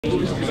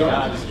All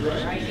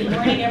right, good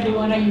morning,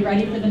 everyone. Are you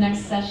ready for the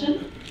next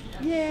session?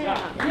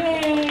 Yeah.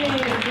 Yay!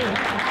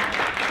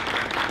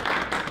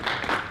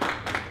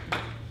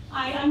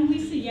 Hi, I'm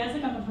Lisa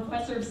Yaszek. I'm a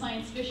professor of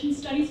science fiction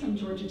studies from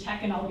Georgia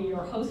Tech, and I'll be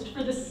your host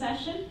for this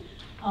session.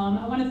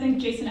 I want to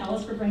thank Jason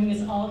Ellis for bringing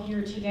us all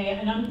here today,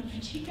 and I'm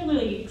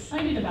particularly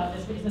excited about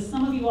this because, as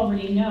some of you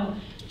already know,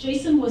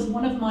 Jason was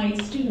one of my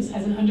students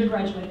as an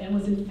undergraduate and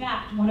was, in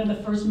fact, one of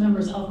the first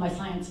members of my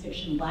science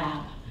fiction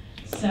lab.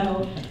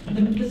 So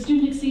the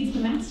student exceeds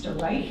the master,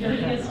 right? Here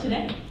he is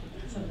today.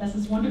 So this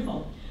is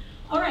wonderful.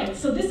 All right,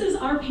 so this is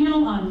our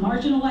panel on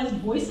marginalized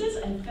voices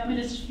and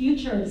feminist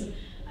futures.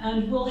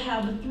 And we'll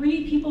have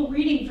 3 people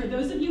reading. For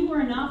those of you who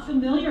are not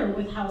familiar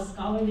with how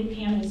scholarly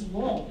panels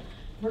roll,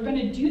 we're going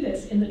to do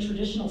this in the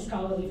traditional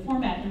scholarly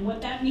format. And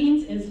what that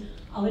means is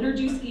I'll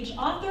introduce each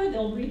author,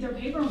 they'll read their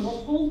paper, and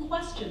we'll hold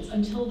questions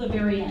until the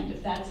very end,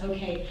 if that's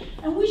okay.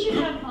 And we should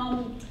have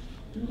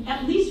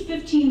at least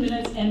 15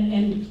 minutes,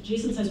 and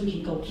Jason says we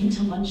can go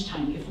into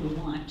lunchtime if we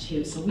want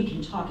to, so we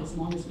can talk as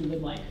long as we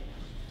would like.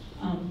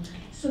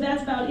 So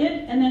that's about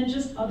it, and then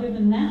just other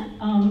than that,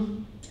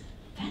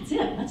 that's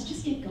it. Let's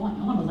just get going.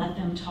 I want to let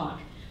them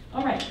talk.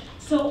 All right,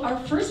 so our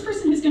first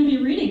person who's going to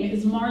be reading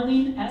is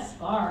Marleen S.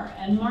 Barr,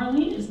 and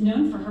Marleen is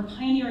known for her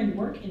pioneering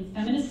work in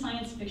feminist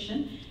science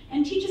fiction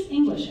and teaches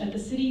English at the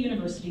City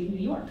University of New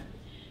York.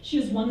 She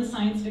has won the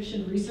Science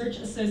Fiction Research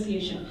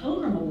Association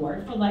Pilgrim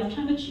Award for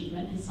Lifetime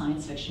Achievement in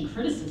Science Fiction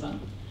Criticism.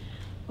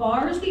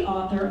 Barr is the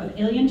author of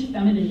Alien to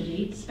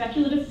Femininity,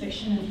 Speculative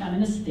Fiction and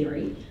Feminist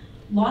Theory,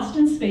 Lost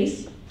in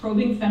Space,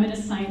 Probing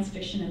Feminist Science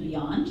Fiction and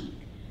Beyond,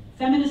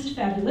 Feminist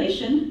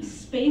Fabulation,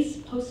 Space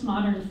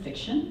Postmodern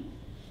Fiction,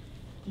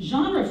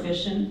 Genre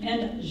Fiction,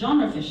 and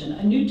Genre Fiction,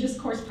 a new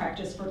discourse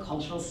practice for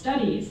cultural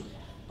studies.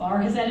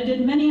 Barr has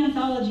edited many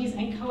anthologies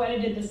and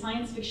co-edited the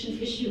science fiction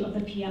issue of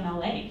the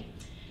PMLA.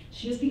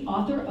 She is the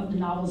author of the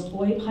novels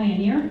Oi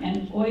Pioneer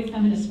and Oi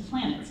Feminist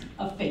Planets,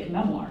 a fake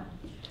memoir.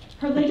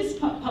 Her latest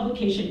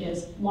publication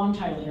is, long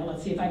title here,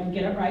 let's see if I can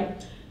get it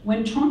right,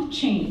 When Trump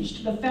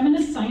Changed, the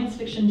Feminist Science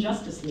Fiction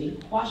Justice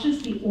League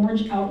Quashes the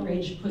Orange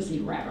Outrage Pussy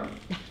Grabber.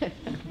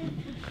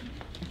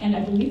 And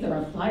I believe there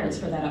are flyers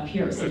for that up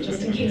here, so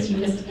just in case you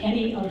missed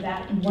any of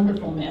that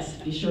wonderfulness,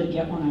 be sure to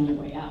get one on your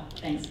way out.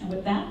 Thanks. And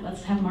with that,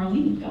 let's have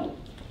Marleen go.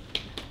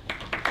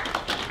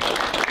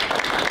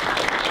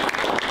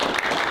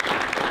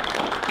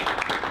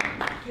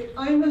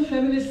 I'm a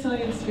feminist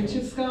science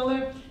fiction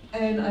scholar,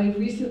 and I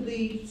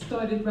recently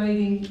started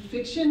writing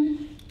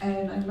fiction,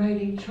 and I'm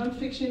writing Trump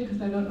fiction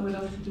because I don't know what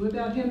else to do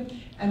about him,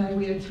 and I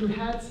wear 2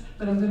 hats,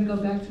 but I'm going to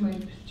go back to my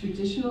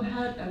traditional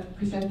hat of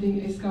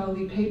presenting a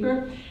scholarly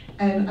paper,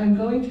 and I'm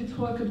going to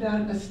talk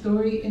about a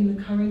story in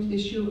the current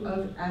issue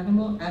of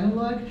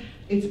Analog.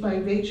 It's by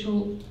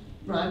Rachel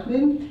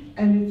Rodman,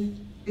 and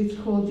it's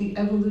called The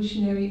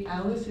Evolutionary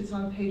Alice. It's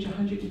on page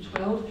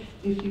 112.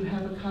 If you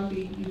have a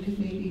copy, you could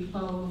maybe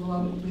follow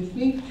along with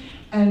me.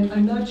 And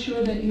I'm not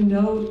sure that you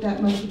know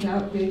that much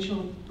about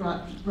Rachel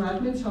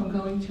Rodman, so I'm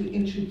going to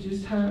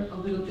introduce her a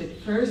little bit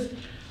first.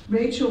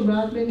 Rachel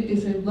Rodman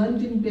is a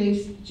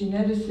London-based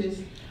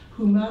geneticist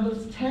who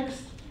models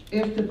text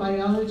after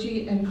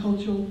biology and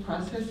cultural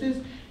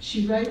processes.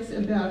 She writes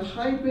about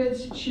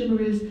hybrids,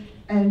 chimeras,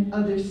 and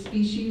other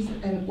species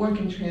and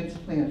organ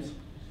transplants.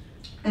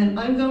 And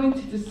I'm going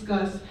to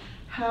discuss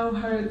how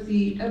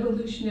The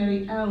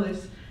Evolutionary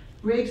Alice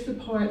breaks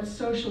apart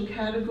social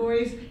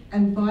categories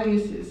and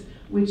biases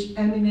which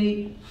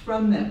emanate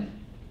from them.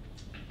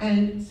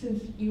 And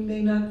since you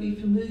may not be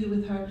familiar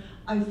with her,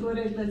 I thought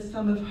I'd let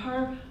some of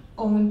her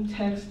own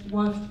text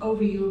waft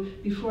over you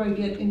before I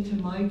get into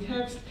my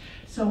text.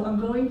 So I'm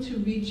going to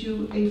read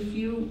you a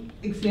few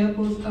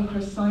examples of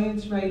her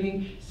science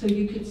writing so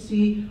you could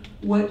see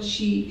what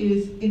she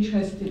is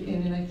interested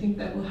in, and I think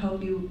that will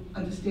help you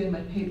understand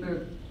my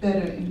paper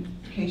better in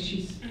case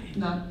she's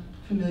not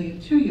familiar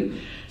to you.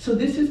 So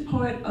this is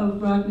part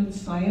of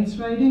Rodman's science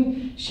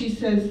writing. She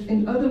says,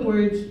 in other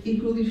words,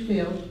 equally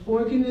failed.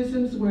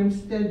 Organisms were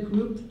instead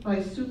grouped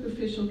by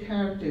superficial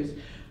characters.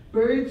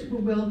 Birds were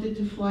welded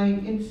to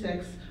flying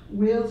insects.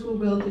 Whales were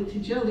welded to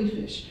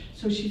jellyfish.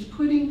 So she's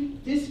putting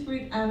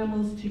disparate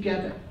animals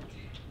together.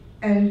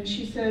 And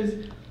she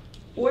says,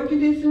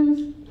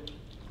 organisms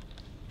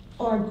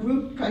are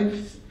grouped by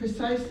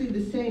precisely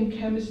the same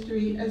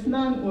chemistry as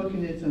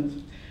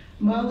non-organisms.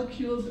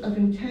 Molecules of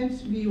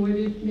intense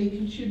reordered may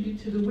contribute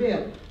to the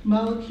whale.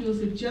 Molecules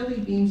of jelly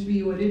beans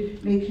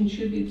reordered may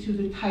contribute to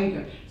the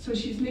tiger. So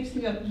she's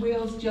mixing up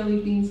whales, jelly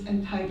beans,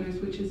 and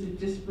tigers, which is a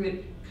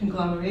disparate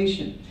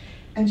conglomeration.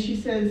 And she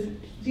says,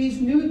 these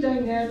new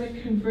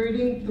dynamic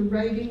converting the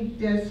writing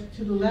desk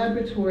to the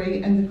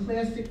laboratory and the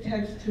classic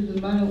text to the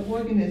model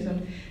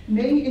organism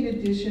may, in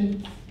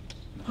addition,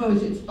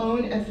 pose its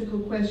own ethical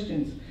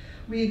questions.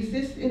 We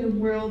exist in a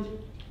world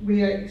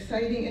where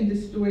exciting and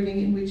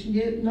distorting, in which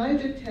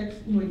neither text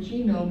nor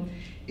genome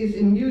is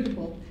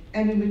immutable,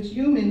 and in which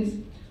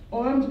humans,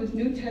 armed with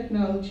new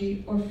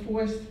technology, are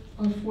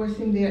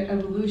forcing their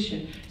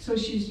evolution. So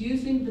she's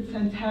using the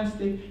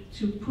fantastic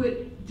to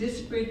put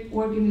disparate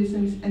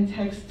organisms and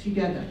texts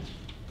together.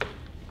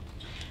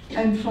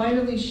 And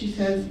finally, she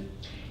says,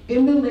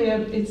 in the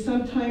lab, it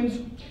sometimes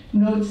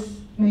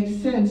makes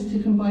sense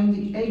to combine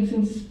the eggs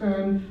and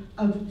sperm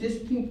of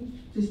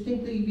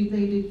distinctly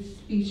related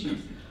species.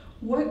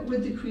 What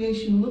would the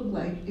creation look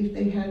like if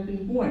they had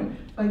been born?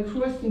 By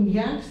crossing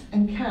yaks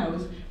and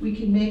cows, we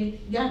can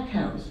make yak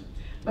cows.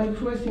 By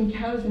crossing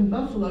cows and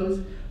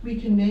buffaloes, we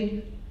can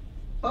make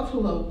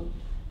buffalo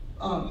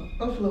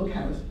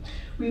cows.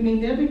 We may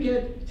never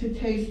get to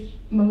taste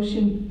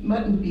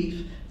mutton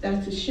beef.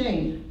 That's a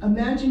shame.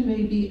 Imagine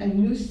maybe a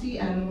new sea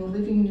animal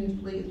living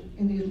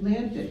in the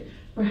Atlantic.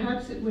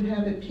 Perhaps it would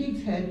have a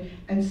pig's head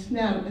and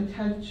snout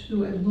attached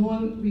to a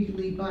long,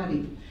 wriggly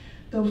body.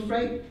 Though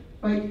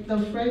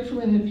frightful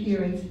in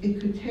appearance, it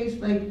could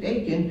taste like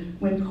bacon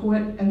when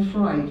caught and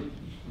fried.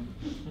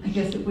 I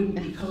guess it wouldn't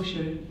be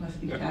kosher, it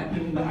must be fat,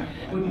 even though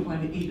I wouldn't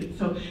want to eat it.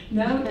 So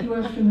now you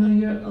are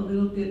familiar a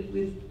little bit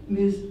with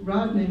Ms.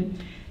 Rodman,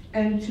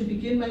 and to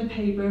begin my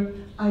paper,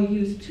 I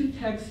use two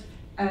texts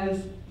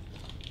as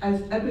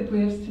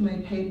epigraphs to my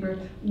paper.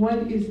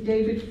 One is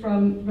David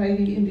Frum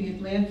writing in the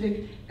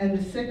Atlantic, and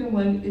the second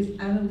one is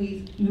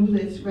Annalise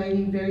Newlitz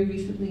writing very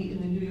recently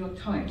in the New York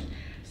Times.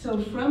 So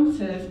Frum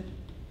says,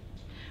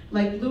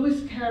 like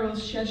Lewis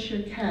Carroll's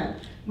Cheshire Cat,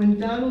 when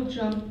Donald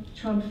Trump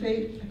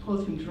fades, I call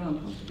him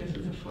Trump, I guess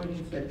it's a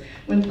Freudian slip.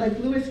 Like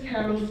Lewis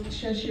Carroll's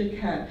Cheshire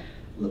Cat,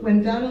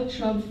 when Donald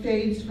Trump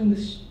fades from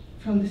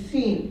the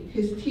scene,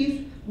 his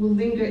teeth will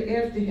linger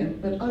after him,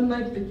 but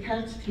unlike the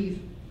cat's teeth,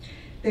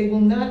 they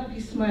will not be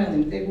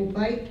smiling. They will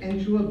bite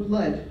and draw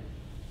blood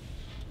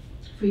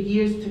for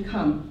years to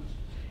come.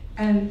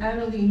 And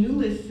Annalise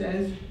Newlitz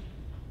says,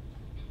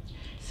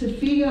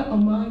 Sophia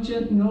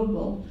Amalia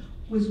Noble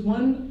was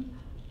one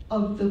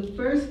of the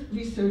first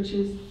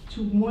researchers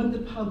to warn the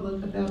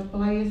public about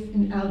bias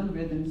in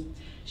algorithms.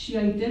 She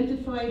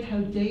identified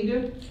how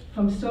data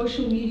from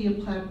social media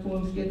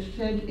platforms get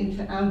fed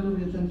into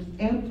algorithms,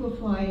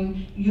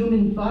 amplifying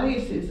human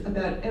biases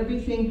about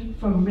everything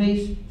from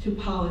race to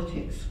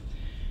politics.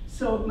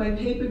 So my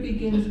paper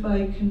begins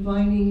by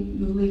combining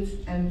Newlitz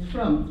and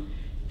Frum.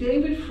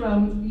 David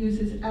Frum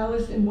uses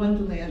Alice in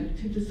Wonderland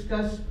to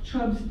discuss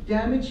Trump's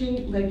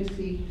damaging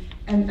legacy,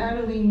 and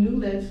Annalise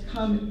Newlitz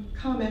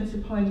comments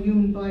upon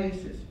human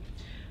biases.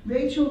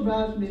 Rachel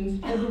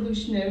Rodman's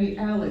Evolutionary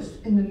Alice,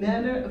 in the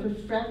manner of a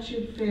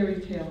fractured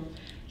fairy tale,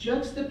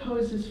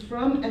 juxtaposes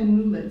Frum and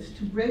Newlitz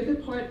to break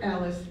apart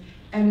Alice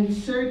and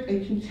insert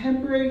a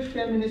contemporary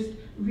feminist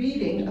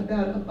reading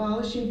about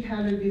abolishing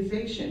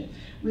categorization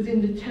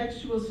within the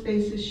textual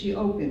spaces she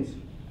opens.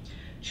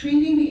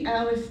 Treating the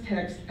Alice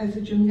text as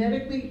a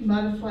genetically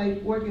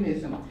modified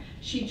organism,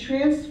 she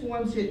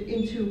transforms it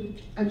into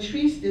a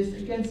treatise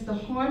against the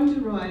harm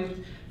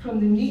derived from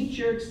the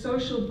knee-jerk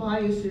social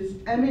biases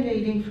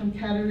emanating from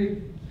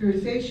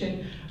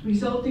categorization,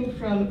 resulting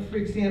from, for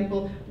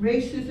example,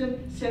 racism,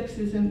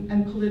 sexism,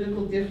 and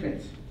political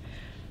difference.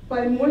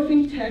 By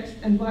morphing text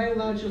and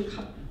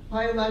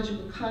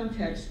biological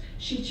context,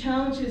 she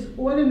challenges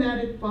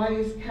automatic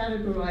bias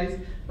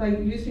categorized by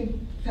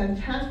using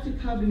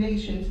fantastic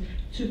combinations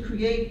to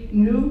create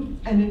new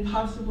and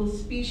impossible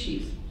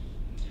species.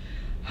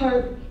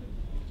 Her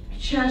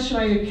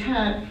Cheshire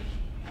Cat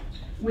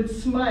would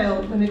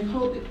smile when it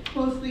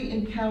closely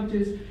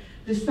encounters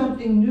the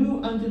something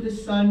new under the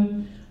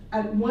sun,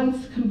 at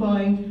once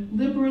combined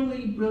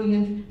liberally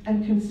brilliant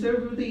and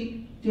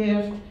conservatively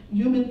daft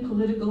human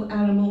political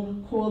animal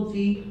called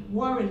the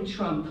Warren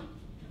Trump,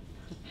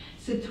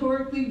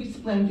 satirically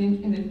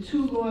resplendent in a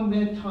too long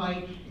red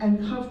tie and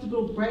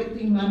comfortable,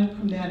 brightly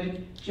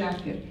monochromatic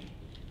jacket.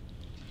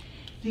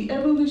 The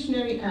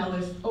Evolutionary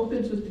Alice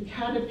opens with the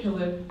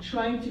caterpillar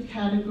trying to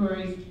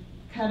categorize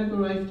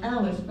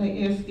Alice by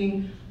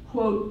asking,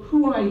 quote,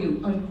 "Who are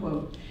you?"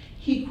 unquote.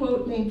 He,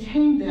 quote,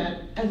 maintained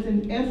that as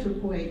an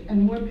anthropoid,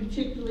 and more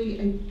particularly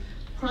a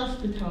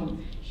prostotome,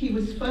 he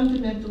was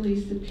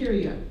fundamentally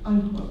superior,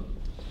 unquote.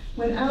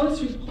 When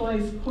Alice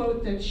replies,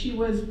 quote, that she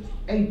was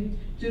a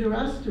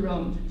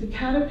deuterosterone, the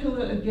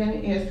caterpillar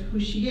again asks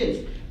who she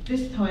is,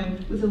 this time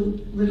with a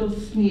little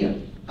sneer,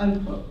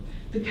 unquote.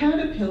 The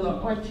caterpillar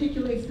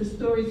articulates the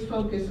story's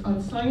focus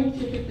on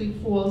scientifically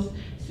false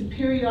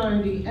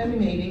superiority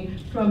emanating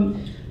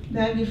from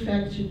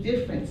manufactured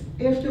difference.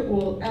 After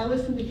all,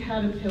 Alice and the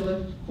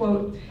caterpillar,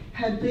 quote,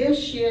 had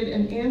last shared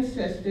an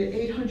ancestor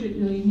 800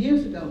 million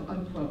years ago,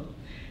 unquote.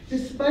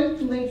 Despite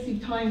the lengthy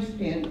time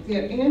span,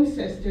 their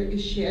ancestor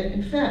is shared.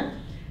 In fact,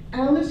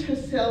 Alice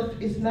herself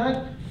is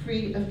not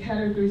free of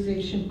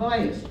categorization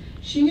bias.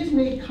 She is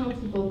made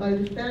comfortable by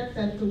the fact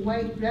that the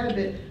white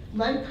rabbit,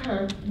 like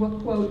her, were,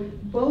 quote,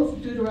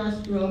 both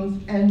deuterosterones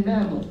and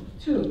mammals,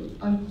 too,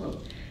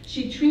 unquote.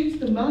 She treats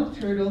the mock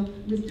turtle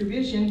with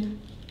derision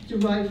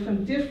derived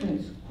from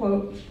difference,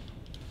 quote,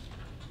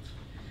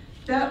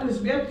 that was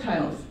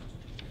reptiles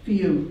for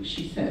you,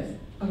 she says,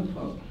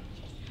 unquote.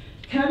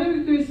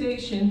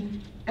 Categorization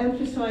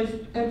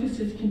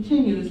emphasis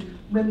continues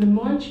when the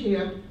March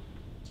Hare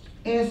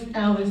asks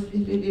Alice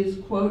if it is,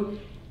 quote,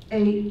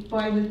 a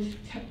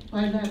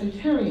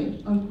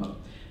bilateritarian, unquote.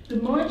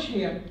 The March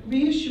Hare,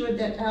 reassured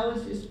that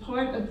Alice is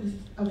part of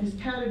his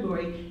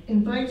category,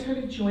 invites her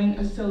to join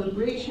a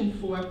celebration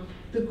for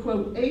the,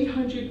 quote,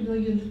 800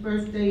 millionth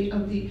birthday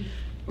of the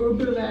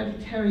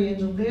Uberlaptarian,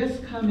 the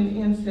last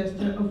common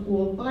ancestor of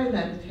all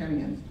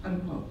bilaptarians,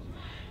 unquote.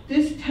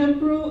 This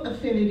temporal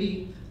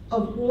affinity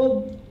of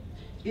all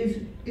is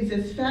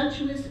as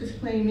fatuous as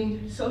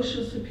claiming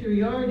social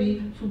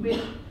superiority for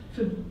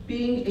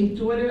being a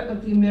daughter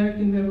of the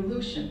American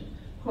Revolution.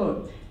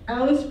 Quote,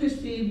 Alice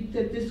perceived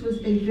that this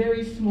was a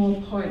very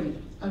small party,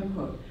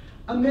 unquote.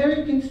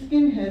 American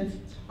skinheads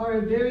are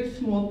a very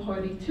small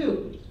party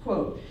too,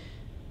 quote.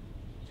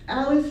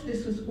 Alice,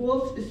 this was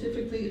all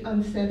specifically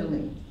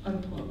unsettling,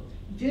 unquote.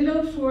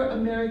 Ditto for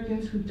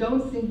Americans who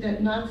don't think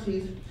that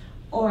Nazis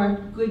are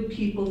good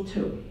people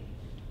too.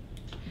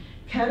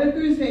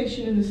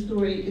 Categorization in the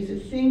story is a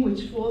thing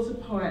which falls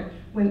apart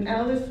when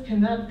Alice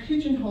cannot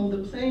pigeonhole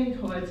the playing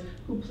cards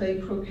who play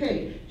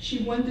croquet.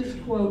 She wonders,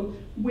 quote,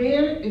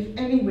 where, if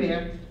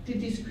anywhere, did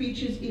these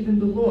creatures even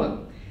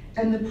belong?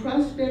 And the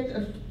prospect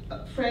of,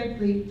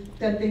 frankly,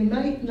 that they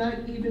might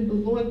not even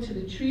belong to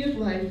the tree of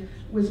life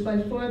was by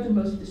far the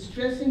most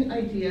distressing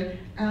idea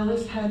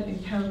Alice had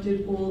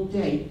encountered all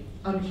day,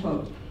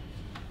 unquote.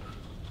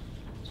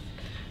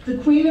 The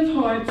Queen of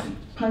Hearts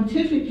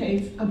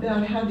pontificates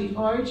about how the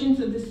origins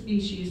of the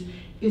species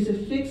is a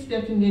fixed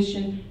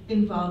definition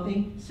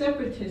involving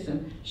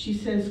separatism. She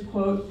says,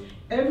 quote,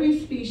 every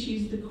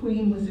species, the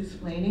Queen was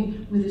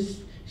explaining with a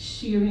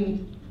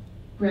shearing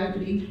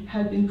gravity,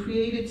 had been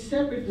created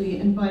separately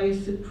and by a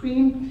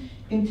supreme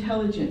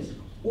intelligence,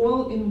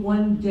 all in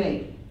one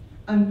day,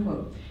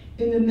 unquote.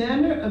 In the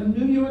manner of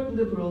New York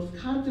liberals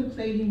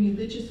contemplating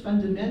religious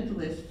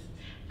fundamentalists,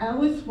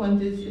 Alice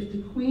wonders if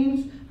the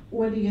Queen's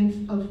audience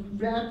of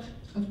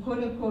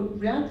quote-unquote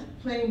wrapped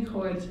playing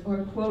cards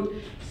are, quote,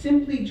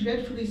 simply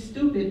dreadfully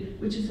stupid,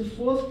 which is a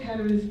false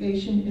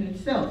categorization in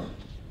itself.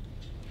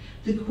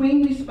 The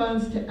Queen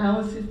responds to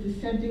Alice's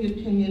dissenting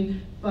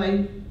opinion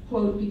by,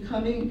 quote,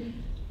 becoming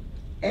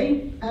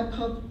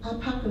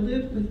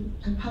apocalyptic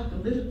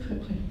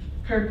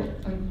purple,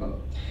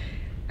 unquote.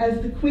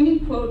 As the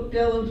Queen, quote,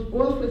 bellowed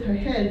off with her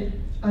head,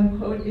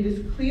 unquote, it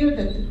is clear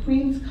that the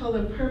Queen's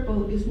color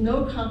purple is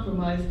no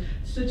compromise,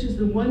 such as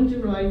the one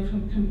derived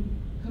from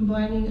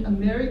combining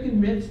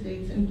American red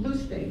states and blue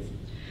states.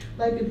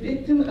 Like a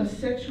victim of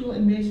sexual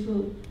and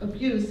racial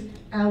abuse,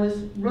 Alice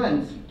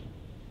runs.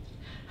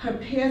 Her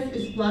path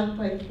is blocked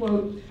by,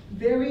 quote,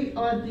 very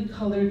oddly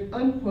colored,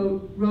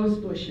 unquote, rose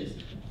bushes,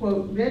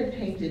 quote, red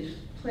painted,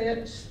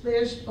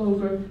 splashed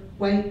over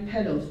white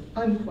petals,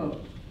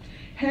 unquote.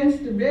 Hence,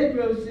 the red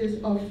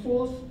roses are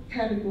false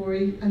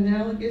category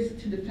analogous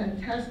to the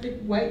fantastic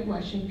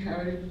whitewashing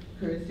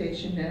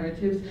categorization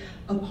narratives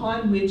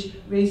upon which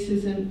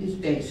racism is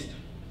based.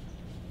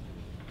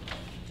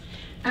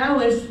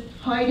 Alice,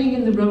 hiding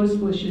in the rose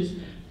bushes,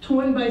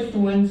 torn by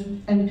thorns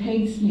and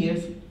paint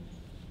smears,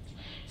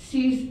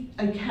 sees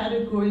a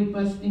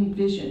category-busting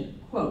vision,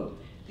 quote,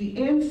 the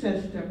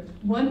ancestor,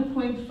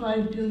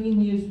 1.5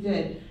 billion years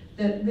dead,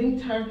 that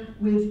linked her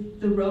with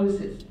the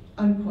roses,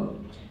 unquote.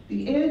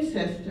 The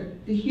ancestor,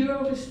 the hero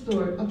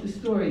of the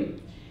story,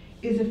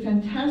 is a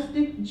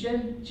fantastic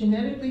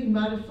genetically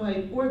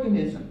modified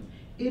organism.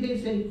 It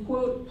is a,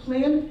 quote,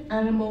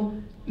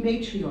 plant-animal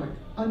matriarch,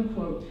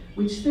 unquote,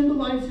 which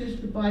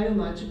symbolizes the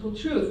biological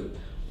truth.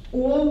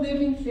 All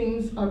living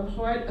things are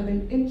part of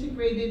an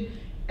integrated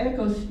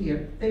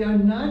ecosphere. They are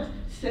not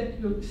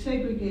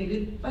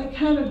segregated by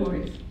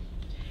categories.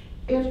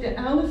 After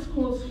Alice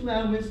calls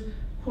flowers,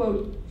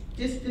 quote,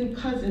 distant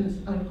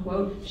cousins,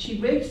 unquote, she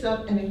wakes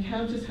up and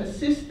encounters her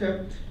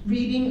sister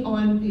reading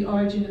on the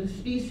origin of the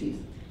species.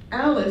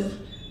 Alice,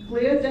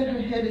 glad that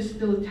her head is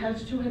still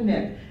attached to her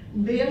neck,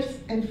 laughs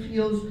and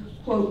feels,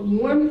 quote,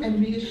 warm and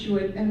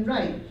reassured and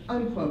right,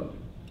 unquote.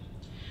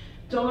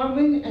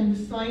 Darwin and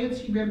the science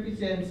he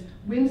represents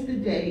wins the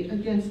day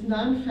against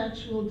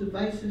non-factual,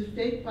 divisive,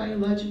 fake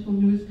biological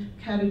news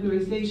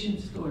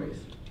categorization stories.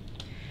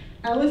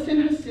 Alice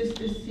and her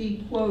sister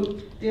see,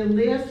 quote, their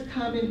last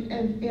common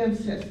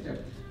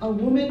ancestor, a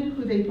woman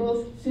who they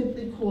both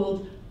simply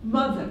called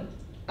mother,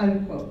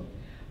 unquote.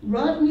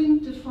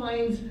 Rodman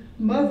defines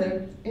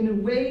mother in a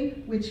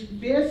way which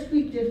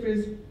vastly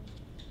differs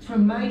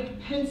from Mike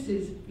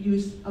Pence's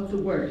use of the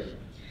word.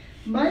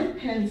 Mike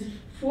Pence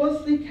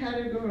falsely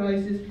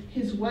categorizes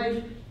his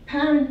wife,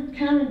 Karen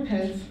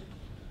Pence,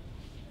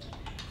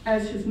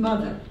 as his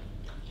mother.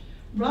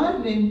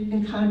 Rodman,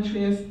 in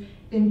contrast,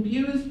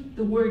 imbues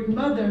the word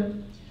mother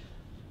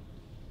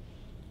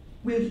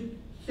with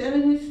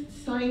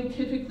feminist,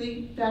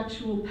 scientifically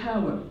factual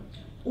power.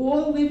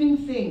 All living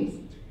things,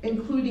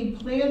 including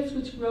plants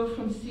which grow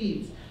from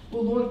seeds,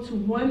 belong to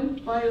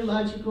one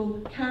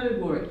biological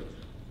category.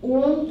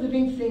 All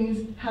living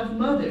things have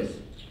mothers.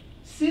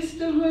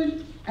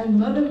 Sisterhood and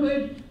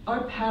motherhood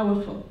are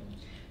powerful.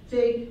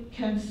 They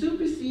can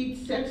supersede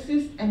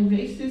sexist and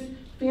racist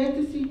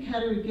fantasy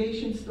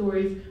categorization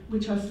stories,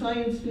 which are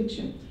science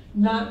fiction,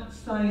 not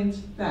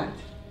science fact.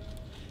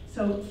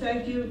 So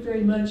thank you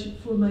very much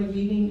for my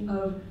reading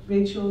of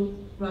Rachel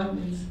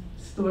Rodman's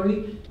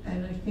story,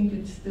 and I think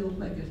it's still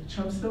like a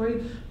Trump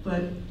story,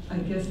 but I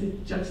guess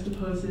it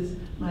juxtaposes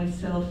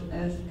myself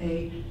as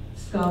a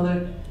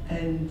scholar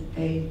and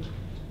a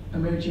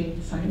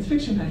emerging science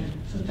fiction writer.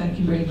 So thank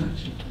you very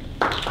much.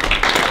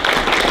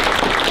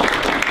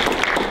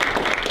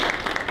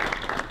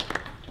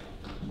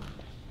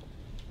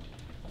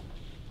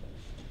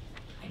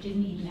 I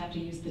didn't even have to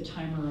use the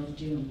timer of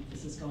doom.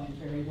 This is going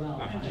very well.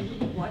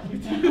 What?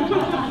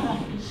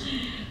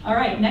 All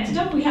right, next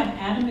up we have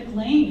Adam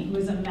McLain, who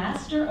is a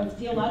Master of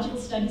Theological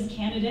Studies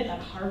candidate at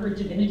Harvard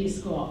Divinity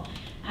School.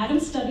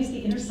 Adam studies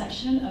the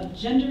intersection of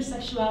gender,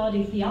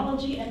 sexuality,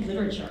 theology, and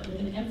literature,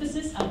 with an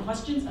emphasis on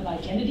questions of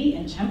identity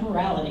and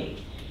temporality.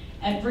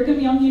 At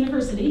Brigham Young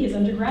University, his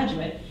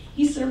undergraduate,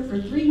 he served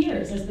for 3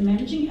 years as the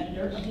managing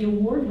editor of the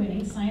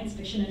award-winning science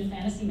fiction and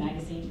fantasy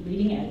magazine,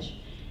 Reading Edge,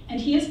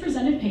 and he has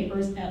presented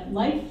papers at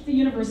Life, the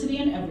University,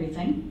 and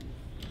Everything,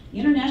 the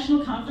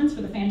International Conference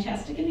for the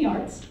Fantastic and the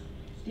Arts,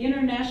 the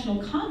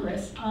International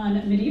Congress on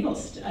Medieval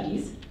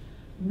Studies,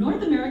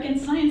 North American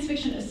Science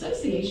Fiction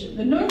Association,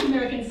 the North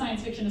American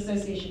Science Fiction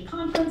Association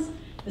Conference,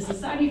 the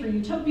Society for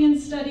Utopian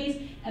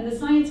Studies, and the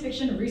Science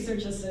Fiction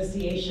Research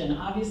Association.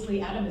 Obviously,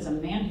 Adam is a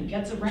man who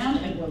gets around,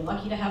 and we're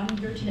lucky to have him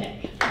here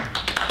today.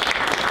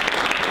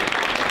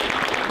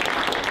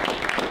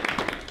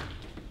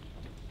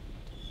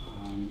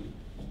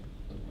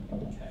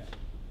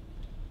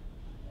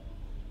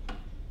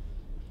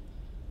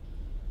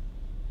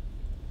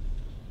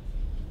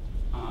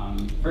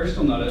 First,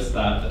 you'll notice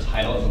that the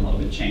title is a little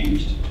bit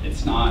changed.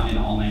 It's not in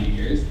all 90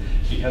 years,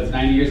 because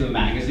 90 years of a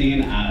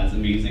magazine, as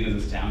amazing as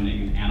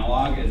Astounding and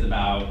Analog, is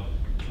about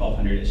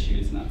 1,200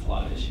 issues, and that's a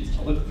lot of issues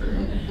to look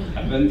through.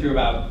 I've been through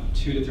about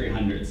 200 to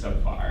 300 so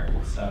far,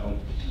 so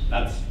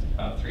that's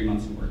about 3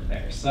 months of work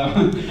there. So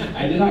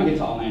I did not get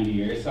to all 90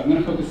 years, so I'm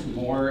going to focus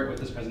more with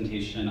this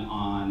presentation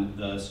on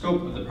the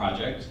scope of the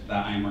project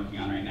that I'm working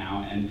on right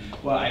now, and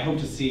what I hope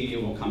to see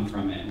will come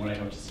from it, and what I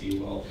hope to see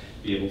we'll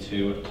be able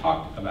to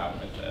talk about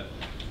with it.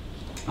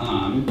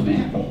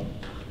 Man,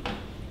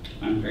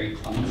 I'm very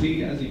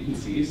clumsy, as you can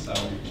see, so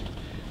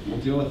we'll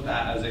deal with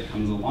that as it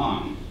comes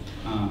along.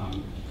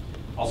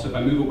 Also, if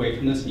I move away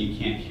from this and you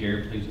can't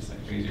hear, please just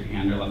raise your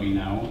hand or let me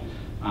know.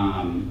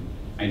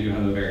 I do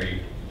have a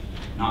very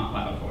not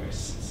loud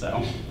voice,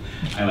 so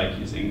I like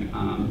using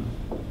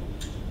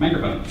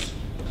microphones.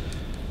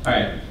 All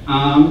right, hang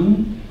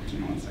on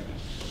 1 second.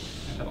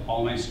 I have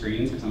all my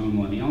screens because I'm a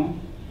millennial.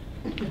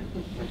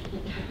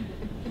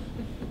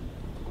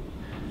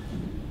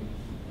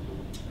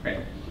 Great.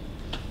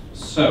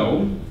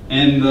 So,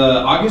 in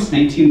the August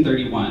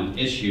 1931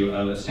 issue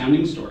of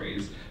Astounding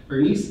Stories,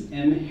 Bernice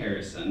M.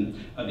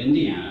 Harrison of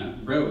Indiana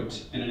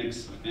wrote in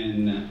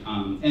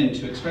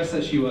to express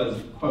that she was,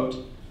 quote,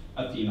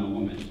 a female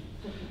woman,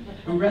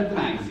 who read the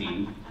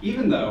magazine,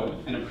 even though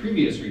in a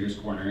previous Reader's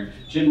Corner,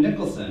 Jim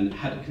Nicholson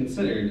had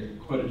considered,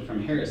 quoted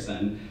from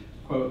Harrison,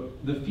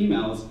 quote, the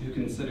females who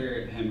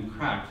consider him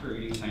crack for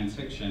reading science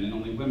fiction and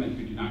only women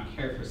who do not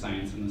care for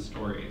science in the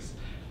stories.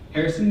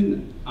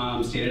 Harrison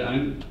stated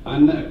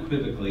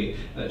unequivocally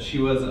that she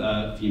was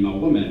a female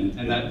woman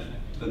and that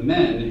the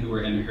men who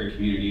were in her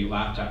community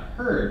laughed at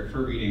her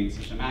for reading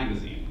such a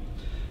magazine.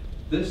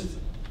 This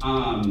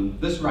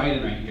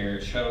write-in right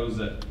here shows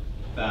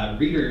that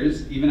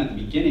readers, even at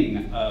the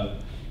beginning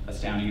of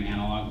Astounding and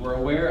Analog, were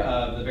aware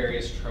of the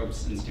various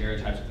tropes and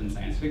stereotypes within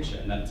science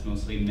fiction, that it's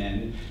mostly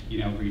men,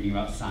 reading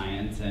about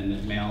science,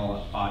 and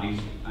male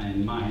bodies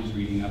and minds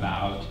reading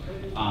about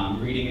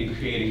reading and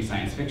creating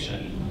science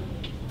fiction.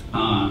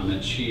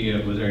 She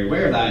was very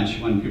aware of that, and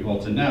she wanted people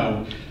to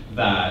know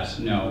that,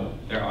 no,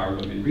 there are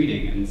women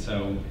reading. And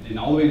so, in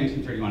all the way in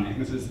 1931, I think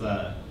this is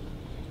the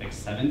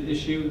 7th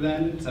issue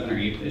then, 7th or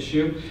 8th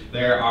issue,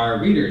 there are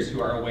readers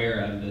who are aware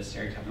of this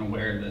stereotype and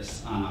aware of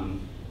this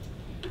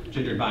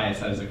gender bias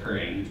that is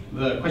occurring.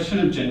 The question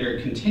of gender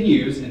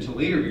continues into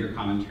later reader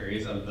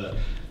commentaries of the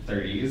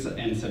 30s.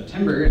 In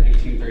September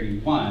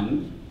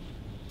 1931,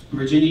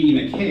 Virginia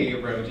E.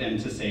 McKay wrote in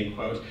to say,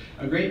 quote,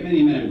 a great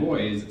many men and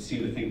boys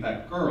seem to think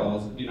that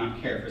girls do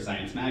not care for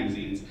science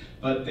magazines,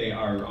 but they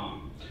are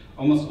wrong.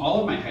 Almost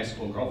all of my high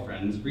school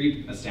girlfriends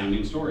read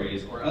Astounding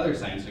Stories or other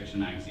science fiction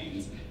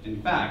magazines.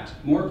 In fact,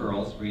 more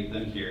girls read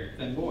them here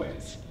than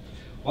boys.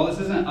 While this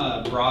isn't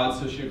a broad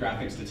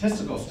sociographic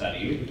statistical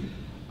study,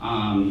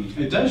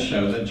 it does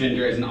show that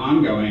gender is an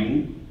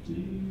ongoing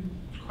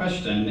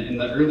question in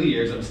the early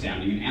years of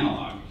Astounding and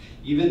Analog.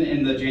 Even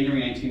in the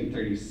January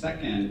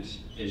 1932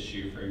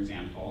 issue, for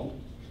example,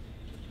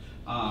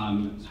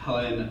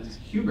 Helen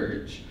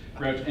Hubbard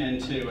wrote in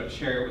to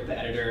share with the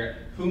editor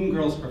whom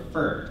girls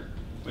prefer,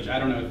 which I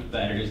don't know if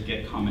the editors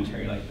get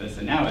commentary like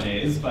this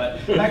nowadays,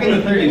 but back in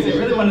the 30s, they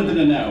really wanted them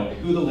to know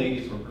who the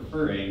ladies were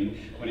preferring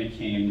when it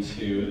came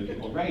to the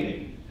people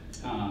writing.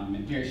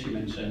 And here she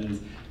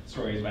mentions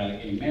stories by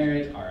Amy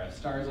Merritt,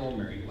 R.F. Starzl,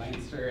 Murray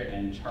Leinster,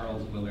 and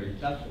Charles Willard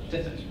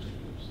Diffin,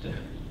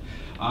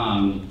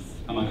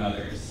 among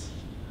others.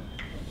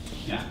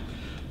 Yeah.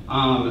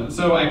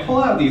 So I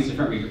pull out these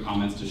different reader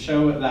comments to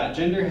show that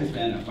gender has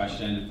been a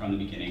question from the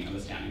beginning of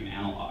Astounding and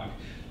Analog.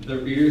 the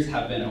readers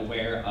have been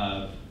aware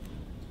of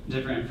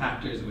different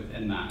factors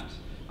within that.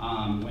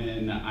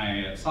 When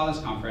I saw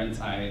this conference,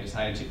 I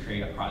decided to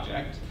create a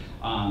project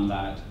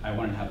that I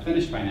wanted to have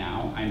finished by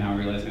now. I'm now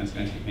realizing it's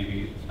going to take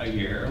maybe a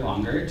year or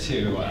longer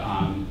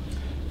to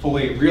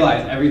fully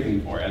realize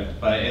everything for it,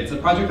 but it's a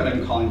project that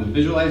I'm calling the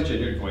Visualized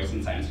Gendered Voice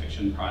in Science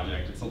Fiction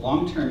Project. It's a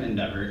long-term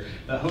endeavor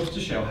that hopes to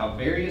show how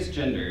various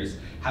genders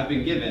have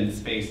been given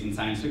space in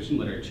science fiction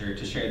literature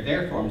to share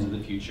their forms of the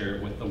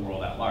future with the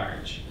world at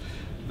large.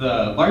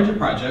 The larger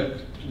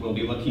project will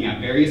be looking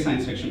at various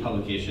science fiction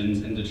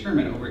publications and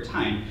determine over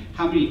time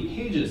how many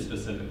pages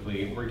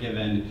specifically were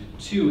given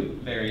to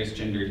various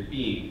gendered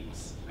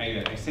beings.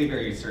 I say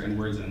very certain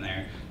words in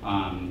there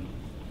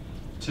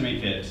to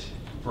make it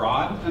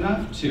broad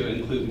enough to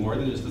include more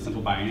than just the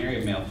simple binary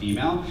of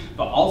male-female,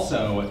 but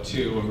also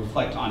to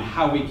reflect on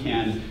how we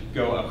can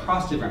go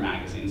across different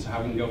magazines, so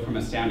how we can go from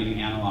Astounding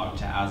Analog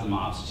to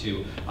Asimov's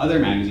to other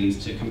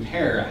magazines to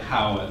compare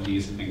how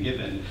these have been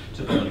given,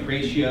 to build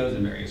ratios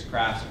and various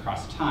graphs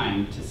across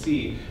time to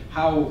see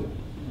how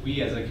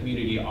we as a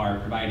community are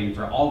providing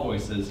for all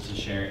voices to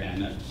share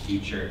in the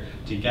future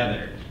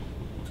together.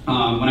 When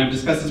I've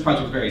discussed this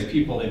project with various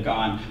people, they've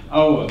gone,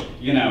 oh,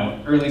 you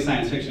know, early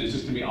science fiction is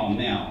just going to be all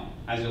male.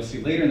 As you'll see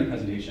later in the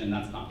presentation,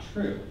 that's not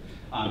true,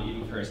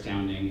 even for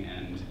Astounding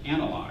and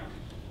Analog.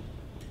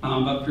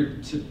 But for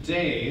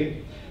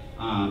today,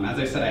 as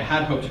I said, I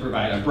had hoped to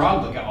provide a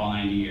broad look at all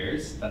 90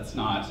 years. That's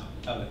not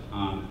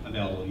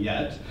available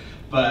yet,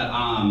 but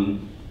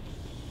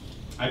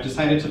I've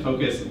decided to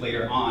focus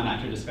later on,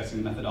 after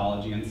discussing the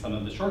methodology and some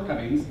of the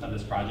shortcomings of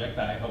this project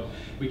that I hope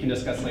we can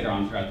discuss later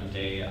on throughout the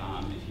day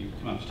if you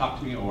come up to talk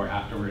to me or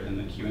afterward in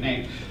the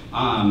Q&A,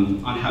 on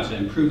how to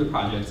improve the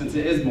project since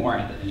it is more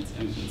at its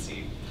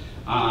infancy.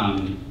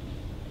 And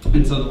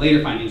so the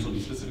later findings will be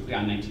specifically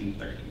on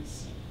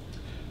 1930s.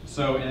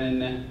 So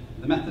in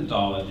the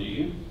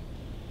methodology,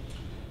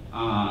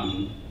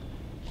 so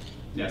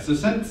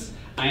since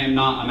I am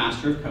not a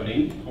master of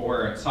coding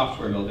or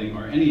software building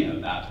or any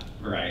of that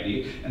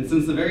variety, and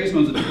since the various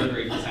modes of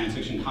delivery for science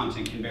fiction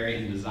content can vary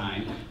in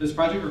design, this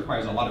project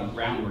requires a lot of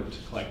groundwork to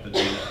collect the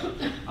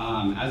data.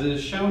 As it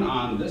is shown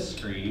on this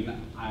screen,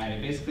 I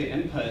basically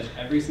input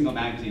every single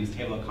magazine's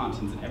table of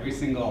contents and every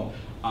single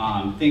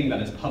thing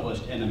that is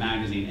published in a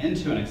magazine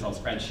into an Excel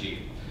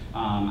spreadsheet.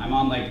 I'm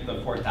on like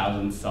the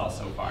 4,000th cell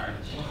so far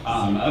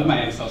of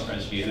my Excel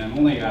spreadsheet, and I'm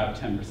only about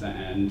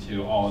 10%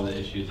 into all of the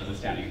issues of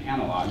Astounding and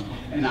Analog.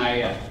 And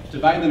I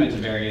divide them into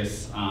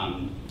various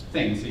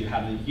things. So you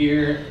have the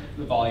year,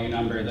 the volume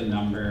number,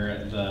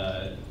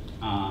 the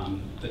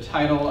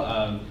title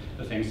of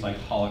the things like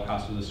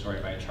Holocaust was a story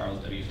by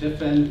Charles W.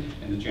 Diffin.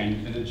 In the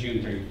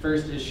June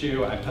 31st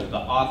issue, I put the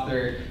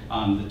author,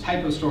 the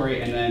type of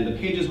story, and then the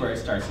pages where it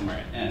starts and where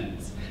it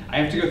ends. I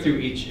have to go through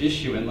each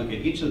issue and look at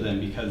each of them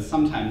because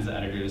sometimes the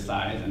editor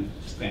decides, and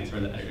just glance for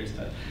the editors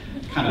to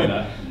kind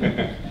of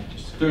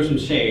just throw some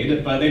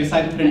shade, but they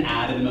decide to put an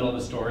ad in the middle of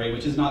the story,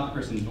 which is not the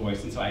person's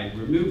voice, and so I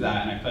remove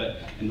that and I put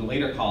in the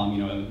later column,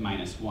 you know, a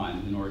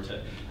 -1 in order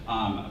to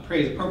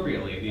appraise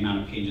appropriately the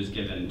amount of pages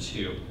given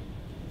to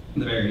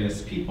the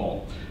various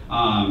people.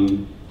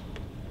 In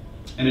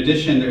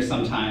addition, there's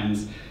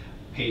sometimes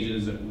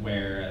pages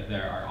where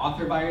there are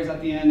author buyers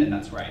at the end, and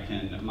that's where I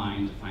can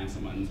mine to find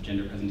someone's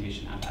gender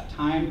presentation at that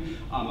time,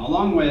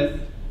 along with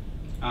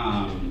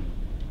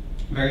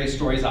various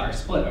stories that are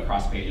split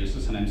across pages. So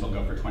sometimes they'll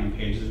go for 20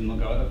 pages and they'll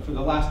go for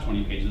the last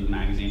 20 pages of the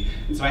magazine.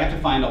 And so I have to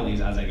find all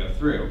these as I go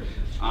through.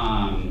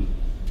 And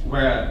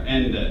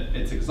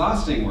it's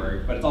exhausting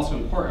work, but it's also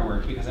important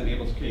work because I'm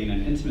able to gain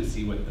an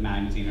intimacy with the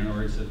magazine in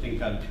order to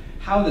think of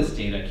how this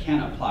data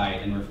can apply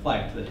and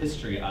reflect the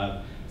history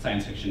of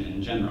science fiction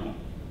in general.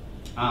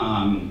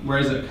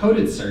 Whereas a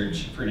coded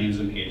search for names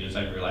and pages,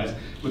 I've realized,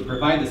 would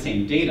provide the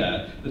same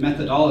data, the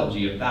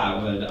methodology of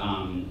that would,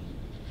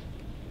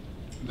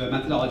 the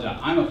methodology that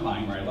I'm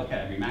applying where I look at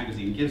every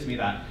magazine gives me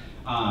that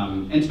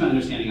intimate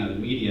understanding of the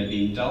media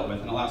being dealt with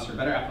and allows for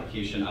better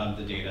application of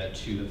the data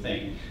to the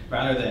thing.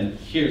 Rather than,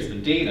 here's the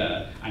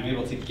data, I'm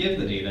able to give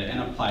the data and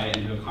apply it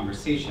into a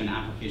conversation,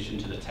 application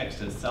to the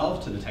text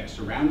itself, to the text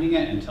surrounding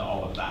it, and to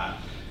all of that.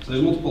 So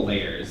there's multiple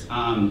layers.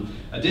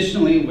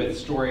 Additionally, with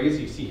stories,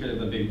 you see here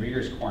the big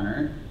reader's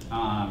corner.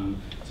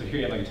 So here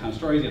you have like a ton of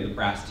stories, you have the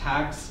brass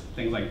tacks,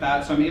 things like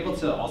that. So I'm able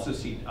to also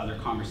see other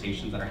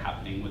conversations that are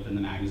happening within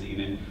the magazine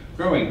and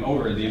growing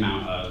over the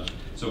amount of,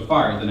 so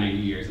far, the 90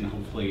 years and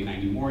hopefully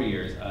 90 more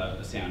years of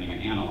Astounding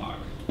and Analog.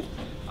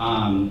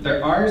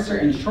 There are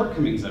certain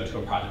shortcomings though to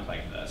a project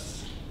like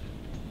this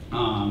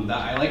that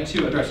I like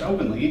to address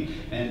openly,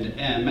 and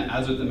am,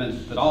 as with the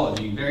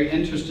methodology, very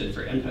interested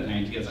for input and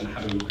ideas on how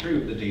to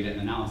improve the data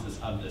and analysis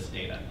of this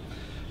data,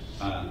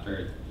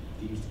 or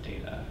these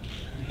data.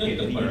 I hate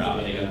the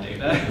plurality of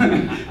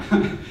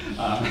data.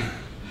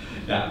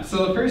 Yeah,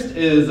 so the first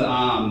is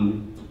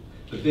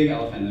the big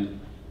elephant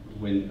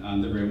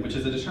in the room, which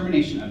is a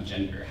determination of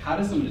gender. How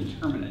does someone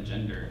determine a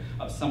gender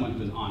of someone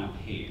who is on a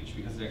page?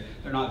 Because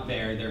they're not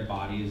there, their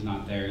body is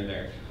not there,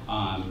 their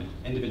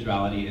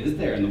individuality is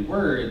there in the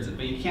words,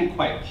 but you can't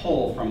quite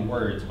pull from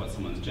words what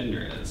someone's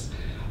gender is.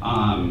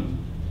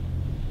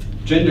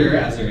 Gender,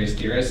 as various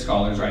theorists,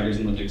 scholars, writers,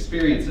 and lived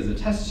experiences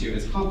attest to,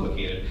 is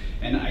complicated.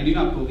 And I do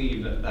not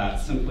believe that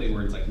simply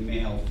words like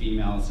male,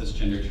 female,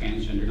 cisgender,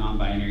 transgender,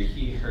 non-binary,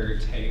 he, her,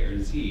 they,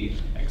 or z,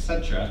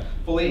 etc.,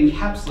 fully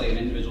encapsulate an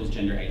individual's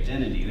gender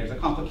identity. There's a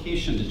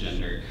complication to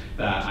gender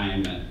that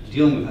I'm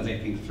dealing with as I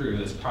think through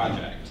this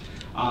project.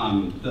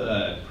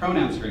 The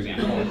pronouns, for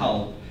example,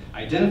 help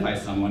identify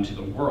someone to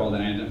the world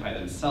and identify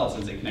themselves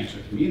as they connect to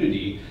a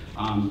community,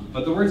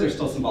 but the words are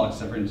still symbolic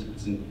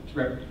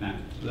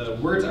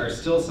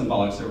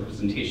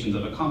representations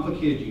of a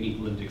complicated, unique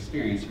lived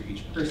experience for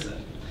each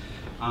person.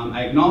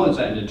 I acknowledge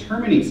that in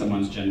determining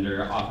someone's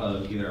gender off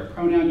of either a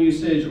pronoun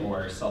usage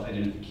or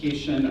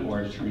self-identification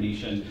or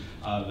determination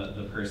of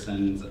the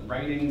person's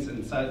writings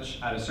and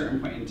such at a certain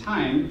point in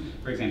time,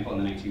 for example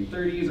in the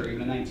 1930s or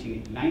even the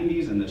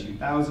 1990s and the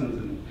 2000s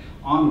and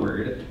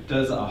onward,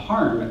 does a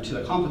harm to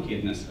the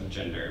complicatedness of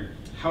gender.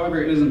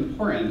 However, it is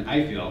important,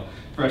 I feel,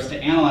 for us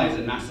to analyze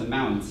in mass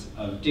amounts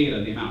of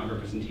data the amount of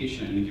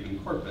representation in a given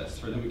corpus,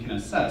 for then we can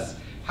assess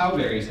how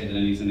various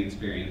identities and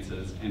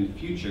experiences and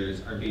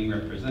futures are being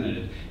represented,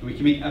 and we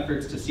can make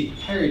efforts to seek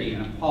parity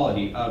and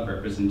equality of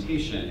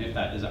representation if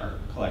that is our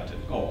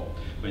collective goal,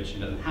 which it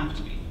doesn't have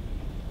to be.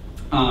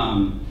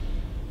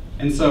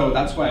 And so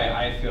that's why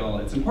I feel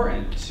it's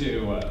important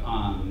to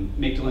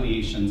make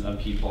delineations of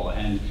people,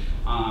 and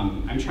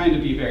I'm trying to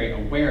be very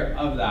aware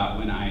of that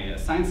when I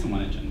assign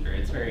someone a gender.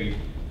 It's very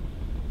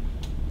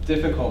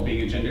difficult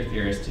being a gender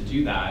theorist to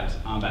do that,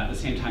 but at the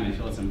same time I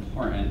feel it's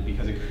important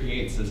because it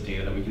creates this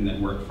data that we can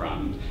then work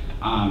from.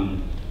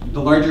 The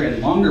larger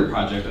and longer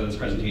project that this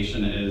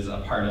presentation is a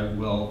part of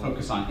will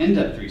focus on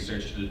in-depth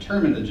research to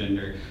determine the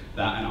gender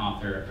that an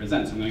author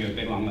represents. I'm going to give a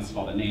big long list of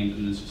all the names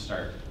and then just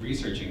start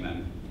researching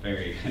them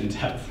very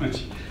in-depth,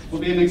 which will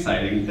be an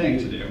exciting thing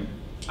to do.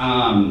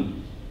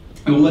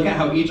 It will look at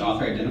how each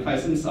author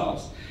identifies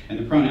themselves and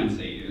the pronouns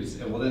they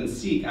use. It will then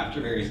seek, after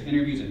various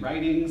interviews and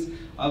writings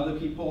of the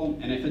people,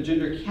 and if a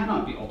gender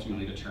cannot be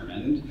ultimately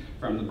determined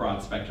from the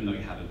broad spectrum that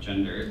we have of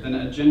gender, then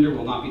a gender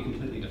will not be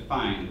completely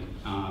defined.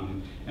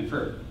 And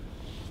for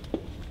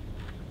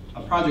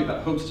a project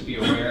that hopes to be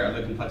aware of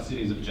the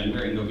complexities of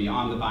gender and go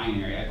beyond the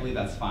binary, I believe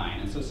that's fine.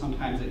 And so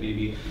sometimes it may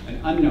be an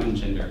unknown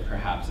gender,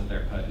 perhaps, that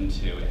they're put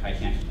into if I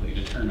can't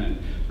completely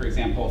determine. For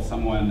example,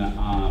 someone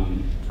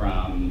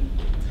from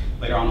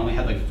later on only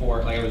had like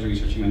four, like I was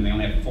researching them, they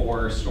only had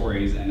 4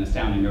 stories in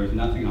Astounding. There was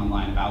nothing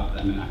online about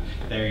them, and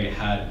they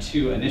had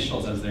 2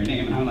 initials as their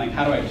name, and I'm like,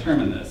 how do I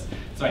determine this?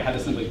 So I had to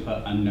simply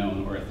put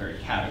unknown or a third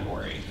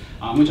category,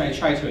 which I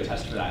try to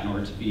attest for that in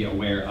order to be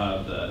aware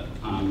of the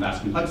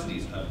vast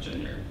complexities of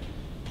gender.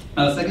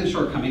 The second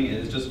shortcoming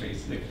is just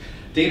basic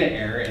data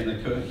error and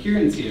the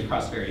coherency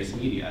across various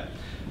media.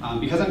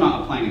 Because I'm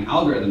not applying an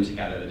algorithm to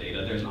gather the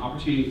data, there's an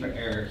opportunity for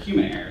error,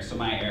 human error, so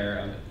my error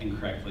of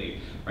incorrectly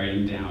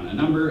writing down a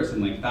number or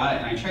something like that,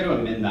 and I try to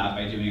amend that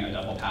by doing a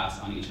double pass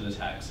on each of the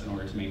texts in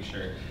order to make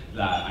sure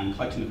that I'm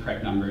collecting the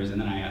correct numbers,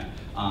 and then I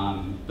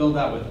build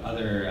that with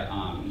other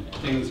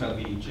things throughout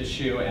each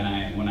issue,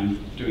 and when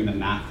I'm doing the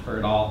math for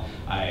it all,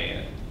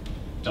 I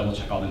double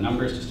check all the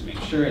numbers just to make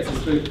sure. It's this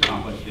very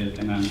complicated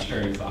thing that I'm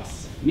sure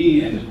exhausts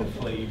me and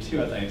hopefully you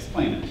too as I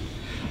explain it.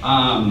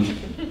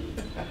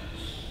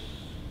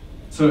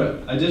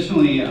 So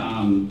additionally,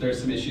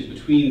 there's some issues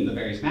between the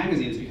various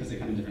magazines because they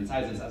come in different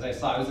sizes. As I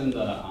saw, I was in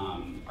the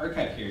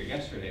archive here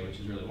yesterday, which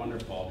is really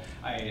wonderful.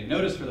 I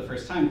noticed for the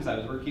first time, because I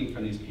was working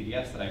from these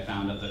PDFs that I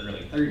found of the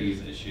early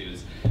 30s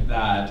issues,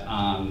 that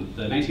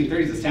the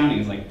 1930s Astounding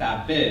is like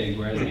that big,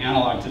 whereas the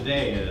analog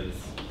today is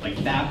like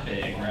that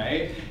big,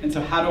 right? And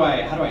so how do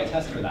I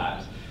attest for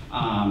that?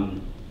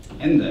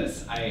 In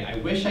this, I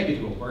wish I could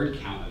do a word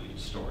count of each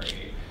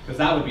story, because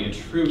that would be a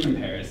true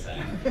comparison.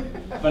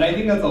 But I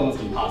think that's almost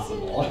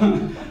impossible.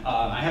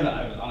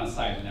 On a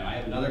side note, I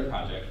have another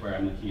project where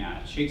I'm looking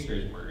at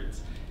Shakespeare's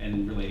words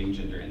and relating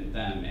gender in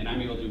them, and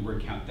I'm able to do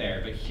word count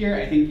there. But here,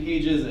 I think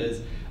pages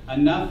is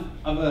enough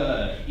of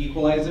an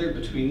equalizer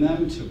between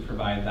them to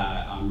provide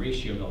that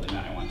ratio building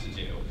that I want to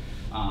do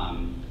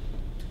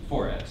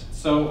for it.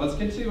 So let's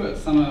get to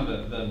some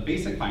of the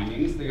basic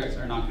findings. They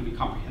are not going to be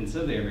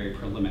comprehensive, they are very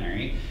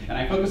preliminary. And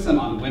I focus them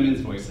on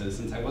women's voices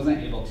since I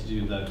wasn't able to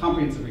do the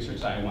comprehensive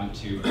research that I want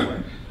to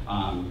for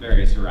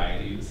various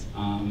varieties.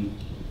 And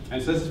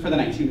so this is for the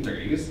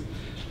 1930s.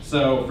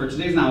 So for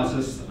today's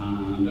analysis,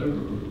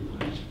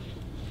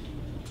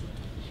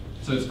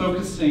 so it's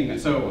focusing,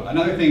 so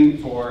another thing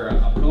for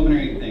a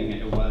preliminary thing,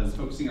 it was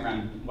focusing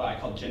around what I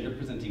call gender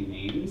presenting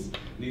names.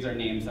 These are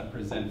names that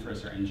present for a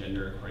certain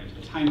gender according to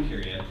the time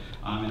period.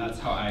 And that's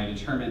how I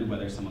determined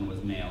whether someone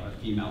was male or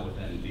female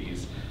within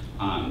these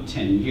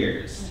 10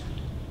 years.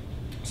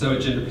 So a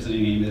gender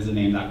presenting name is a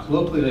name that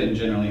colloquially and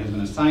generally has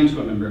been assigned to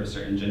a member of a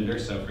certain gender.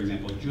 So for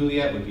example,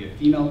 Juliet would be a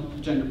female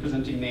gender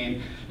presenting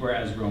name,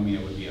 whereas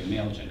Romeo would be a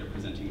male gender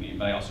presenting name.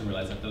 But I also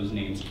realize that those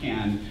names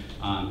can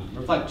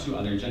reflect to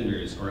other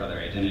genders or other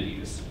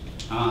identities.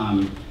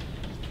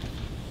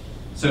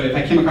 So if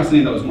I came across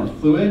something that was more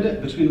fluid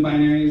between the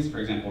binaries, for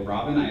example,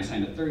 Robin, I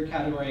assigned a third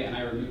category, and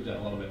I removed it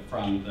a little bit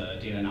from the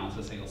data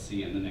analysis that you'll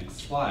see in the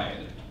next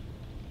slide.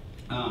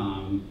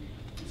 So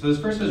this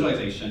first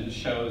visualization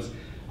shows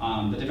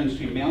the difference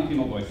between male and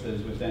female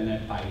voices within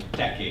it by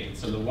decades.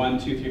 So the 1,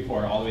 2, 3,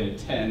 4, all the way to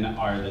 10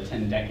 are the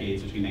 10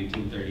 decades between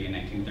 1930 and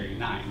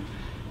 1939.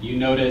 You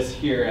notice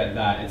here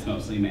that it's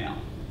mostly male.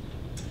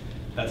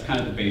 That's kind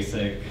of the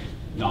basic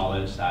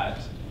knowledge that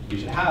you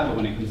should have, but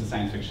when it comes to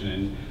science fiction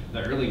in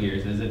the early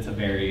years, is it's a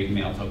very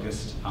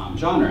male-focused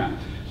genre.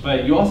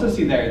 But you also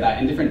see there that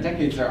in different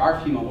decades, there are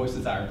female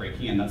voices that are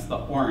breaking in. That's the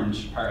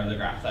orange part of the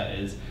graph that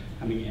is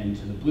coming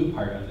into the blue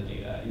part of the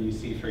data. And you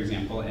see, for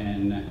example,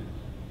 in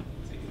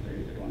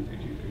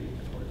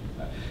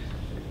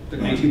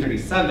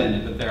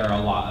 1937, that there are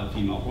a lot of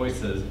female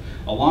voices,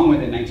 along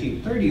with in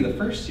 1930, the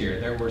first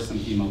year, there were some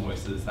female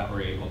voices that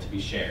were able to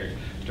be shared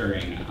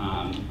during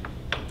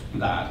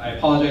that. I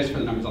apologize for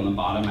the numbers on the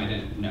bottom. I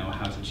didn't know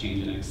how to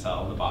change in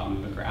Excel the bottom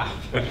of the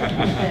graph.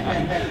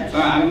 So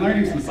I'm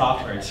learning some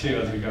software too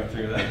as we go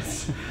through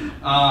this.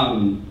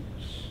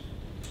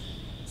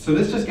 So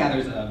this just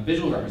gathers a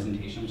visual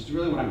representation, which is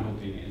really what I'm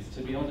hoping is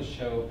to be able to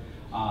show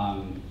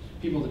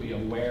people to be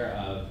aware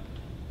of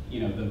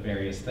the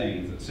various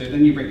things. So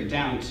then you break it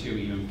down to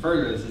even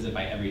further. This is it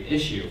by every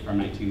issue from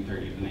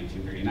 1930 to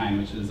 1939,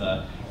 which is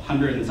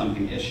 100 and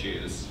something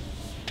issues.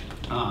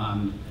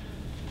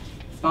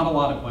 It's not a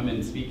lot of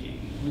women speaking,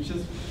 which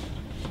is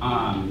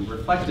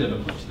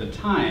reflective of the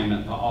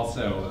time, but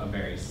also a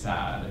very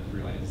sad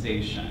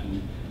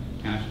realization.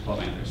 I have to pull up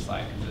my other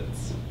slide because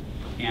it's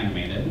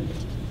animated,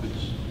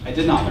 which I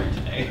did not learn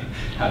today,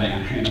 how to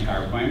animate in a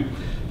PowerPoint.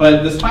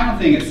 But this final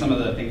thing is some of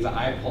the things that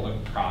I pulled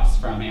across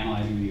from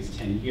analyzing these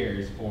 10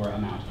 years for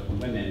amount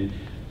of women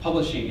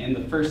publishing in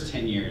the first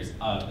 10 years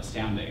of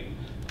Astounding.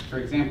 For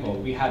example,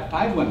 we had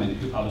 5 women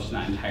who published in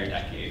that entire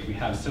decade. We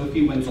have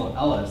Sophie Winslow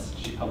Ellis,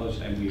 she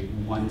published, I believe,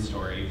 1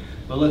 story.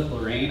 Lilith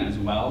Lorraine as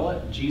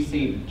well. G.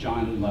 St.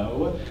 John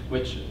Lowe,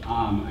 which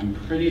I'm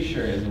pretty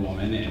sure is a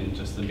woman in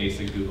just the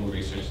basic Google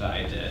research that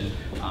I did.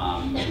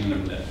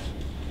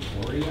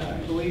 Victoria, I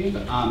believe.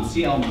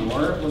 C.L.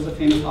 Moore was a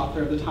famous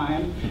author of the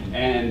time.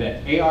 And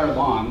A.R.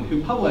 Long,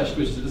 who published,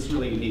 which is this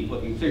really unique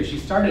looking theory, she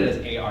started as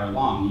A.R.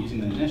 Long using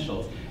the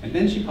initials, and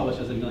then she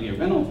published as Amelia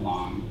Reynolds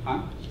Long.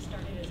 Huh?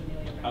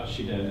 Oh,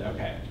 she did,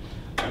 okay.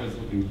 I was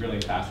looking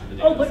really fast at the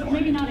data. Oh, but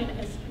maybe not in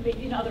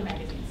other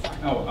magazines,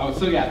 sorry.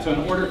 So yeah, so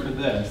in order for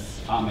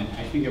this, I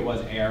think it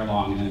was A.R.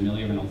 Long and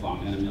Amelia Reynolds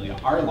Long and Amelia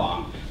R.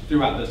 Long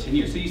throughout those 10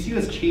 years. So you see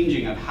this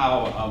changing of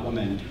how a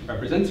woman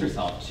represents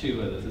herself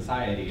to the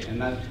society.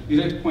 And these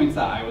are points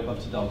that I would love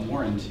to delve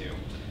more into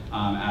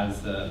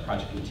as the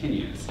project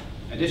continues.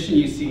 In addition,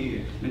 you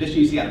see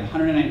out of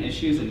 109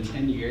 issues in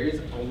 10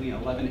 years, only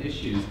 11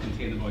 issues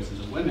contain the voices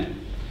of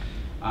women.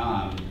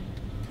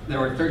 There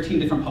were 13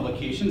 different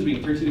publications,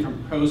 meaning 13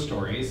 different prose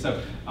stories.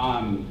 So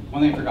one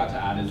thing I forgot to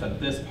add is that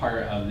this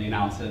part of the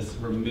analysis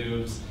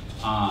removes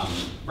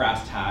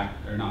brass tack,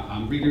 or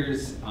not,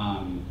 readers.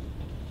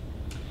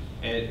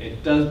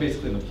 It does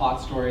basically the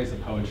plot stories, the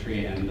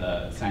poetry, and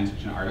the science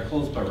fiction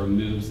articles, but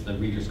removes the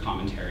reader's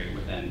commentary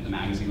within the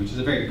magazine, which is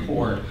a very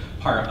core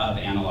part of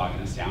Analog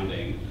and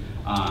Astounding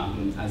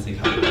as they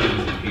cover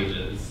pages and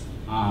pages.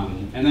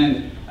 And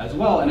then, as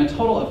well, in a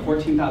total of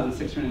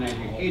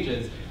 14,693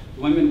 pages,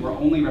 women were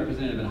only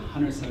represented in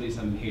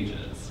 177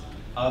 pages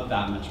of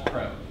that much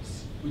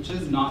prose, which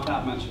is not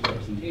that much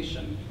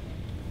representation.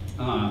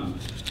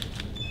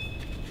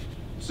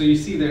 So you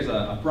see there's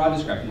a broad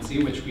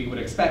discrepancy, which we would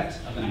expect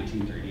of the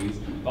 1930s,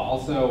 but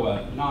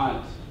also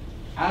not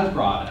as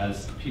broad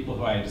as people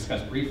who I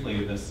discussed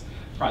briefly this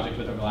project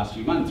with over the last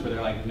few months, where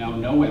they're like,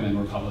 no women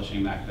were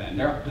publishing back then.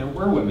 There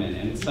were women,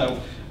 and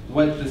so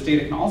what this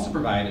data can also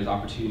provide is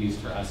opportunities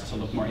for us to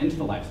look more into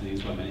the lives of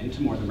these women,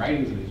 into more of the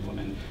writings of these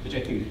women, which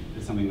I think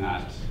is something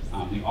that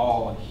we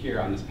all here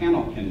on this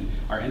panel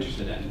are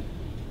interested in.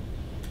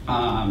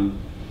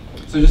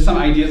 So just some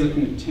ideas of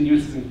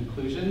continuances and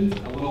conclusions,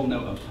 a little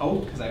note of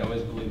hope, because I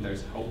always believe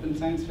there's hope in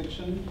science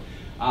fiction.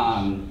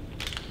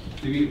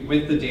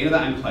 With the data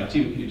that I'm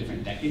collecting, we can do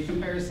different decade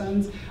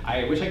comparisons.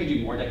 I wish I could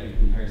do more decade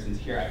comparisons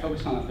here. I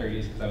focused on the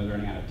 30s because I was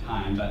running out of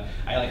time, but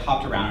I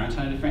hopped around on a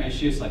ton of different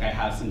issues. So I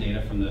have some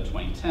data from the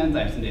 2010s,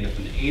 I have some data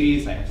from the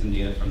 80s, I have some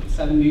data from the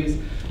 70s.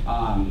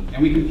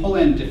 And we can pull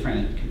in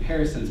different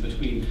comparisons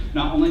between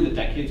not only the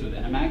decades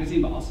within a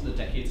magazine, but also the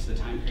decades to the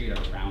time period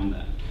around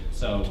them.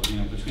 So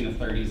between the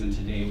 30s and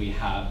today, we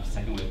have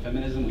second wave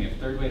feminism, we have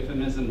third wave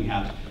feminism, we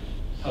have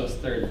post,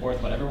 third,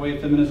 fourth, whatever wave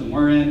feminism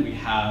we're in. We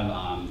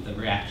have the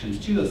reactions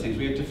to those things.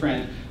 We have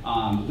different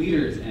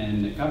leaders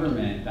in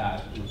government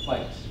that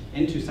reflect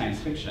into science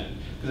fiction.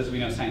 Because as we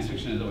know, science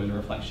fiction is always a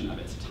reflection of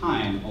its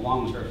time,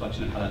 along with a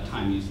reflection of how that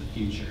time views the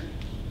future.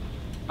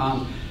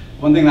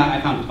 One thing that I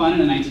found fun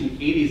in a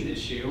 1980s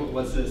issue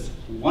was this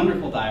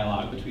wonderful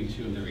dialogue between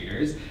two of the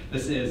readers.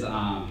 This is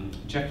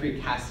Jeffrey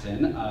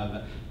Kasten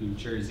of New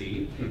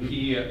Jersey.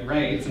 He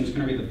writes, I'm just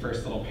going to read the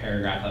first little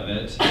paragraph of it.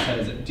 It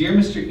says, "Dear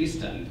Mr.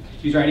 Easton,"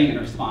 he's writing in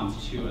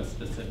response to a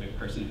specific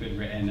person who had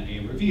written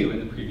a review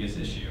in the previous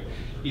issue.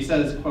 He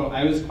says, quote,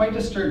 "I was quite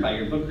disturbed by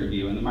your book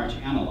review in the March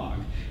Analog.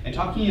 In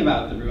talking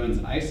about the ruins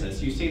of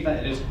ISIS, you state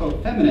that it is,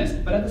 quote,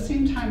 feminist, but at the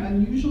same time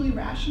unusually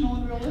rational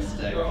and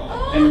realistic,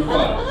 end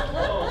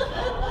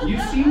quote. You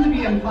seem to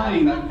be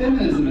implying that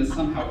feminism is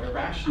somehow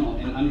irrational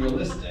and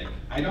unrealistic.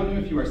 I don't know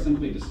if you are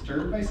simply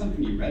disturbed by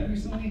something you read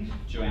recently.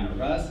 Joanna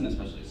Russ and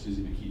especially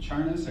Susie McKee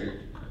Charnas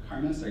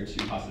are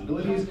two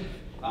possibilities.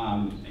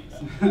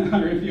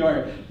 Or if you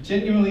are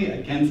genuinely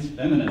against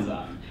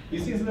feminism. You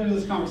see, so there's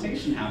this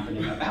conversation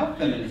happening about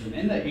feminism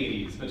in the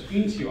 80s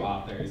between two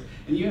authors,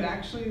 and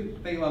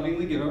they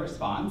lovingly give a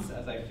response,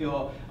 as I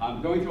feel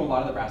going through a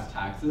lot of the brass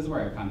taxes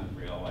where I found the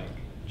real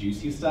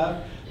juicy stuff,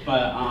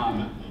 but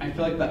I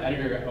feel like the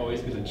editor always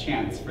gives a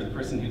chance for the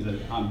person who's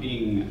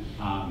being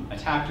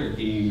attacked or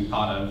being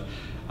thought of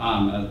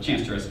a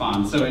chance to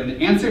respond. So in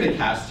answer to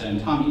Kasten,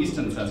 Tom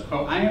Easton says,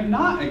 quote, "I am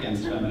not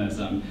against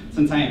feminism,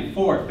 since I am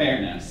for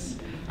fairness.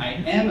 I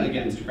am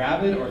against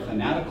rabid or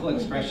fanatical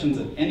expressions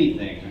of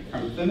anything,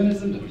 from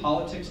feminism to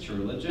politics to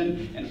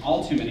religion, and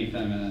all too many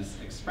feminists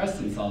express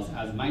themselves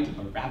as might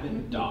a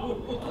rabid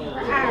dog."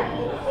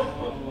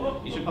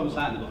 You should publish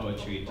that in the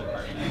poetry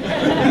department.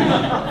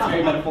 It's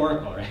very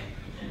metaphorical, right?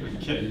 I'm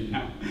kidding,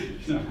 no,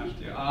 you don't have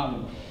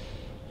to.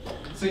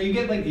 So you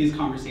get these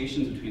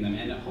conversations between them,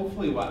 and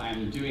hopefully what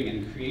I'm doing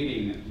in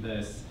creating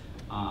this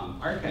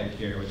archive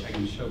here, which I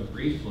can show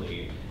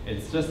briefly,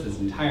 it's just this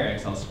entire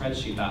Excel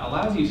spreadsheet that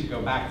allows you to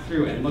go back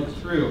through and look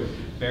through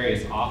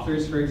various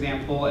authors, for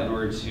example, in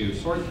order to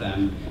sort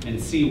them and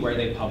see where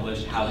they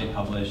published, how they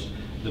published,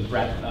 the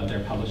breadth of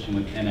their publishing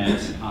within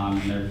it,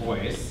 and their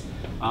voice.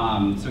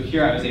 So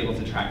here I was able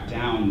to track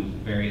down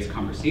various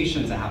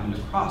conversations that happened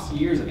across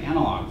years of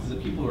analog, because the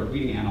people who are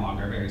reading analog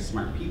are very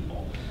smart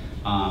people.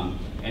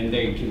 And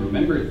they can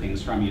remember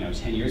things from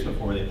 10 years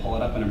before. They pull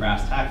it up in a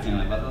brass tacks and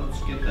they're like,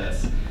 let's get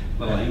this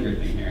little anger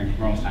thing here.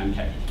 We're almost time,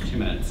 okay, 2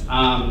 minutes.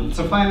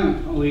 So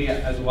finally,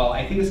 as well,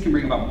 I think this can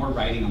bring about more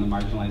writing on the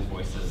marginalized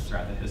voices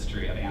throughout the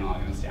history of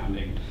analog and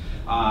astounding.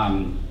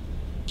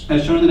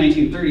 As shown in the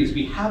 1930s,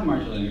 we have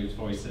marginalized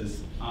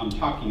voices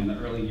talking in the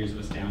early years of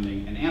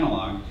astounding and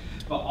analog,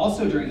 but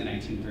also during the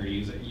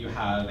 1930s, you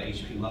have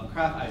H.P.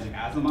 Lovecraft, Isaac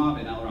Asimov,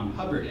 and L. Ron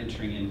Hubbard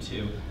entering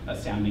into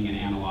astounding and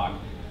analog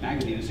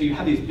magazine. And so you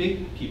have these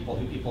big people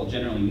who people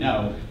generally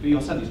know, but you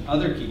also have these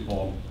other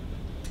people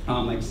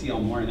like C.L.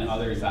 Moore and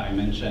others that I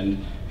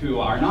mentioned, who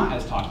are not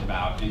as talked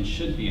about and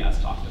should be as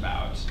talked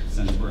about,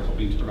 since we're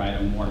hoping to provide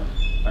a more,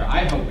 or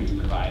I hope we can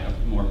provide a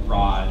more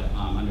broad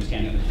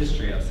understanding of the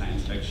history of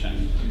science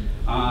fiction.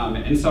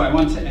 And so I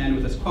want to end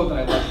with this quote that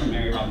I love from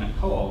Mary Robinette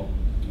Kowal,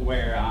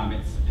 where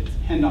it's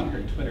pinned on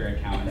her Twitter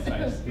account, so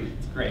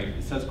it's great.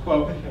 It says,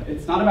 quote,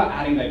 "It's not about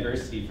adding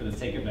diversity for the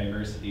sake of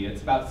diversity,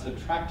 it's about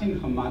subtracting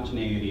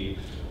homogeneity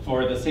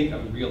for the sake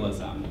of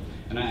realism."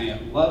 And I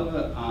love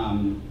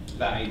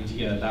the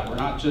idea that we're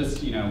not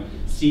just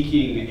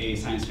seeking a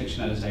science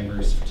fiction that is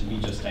diverse to be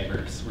just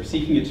diverse. We're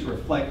seeking it to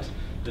reflect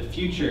the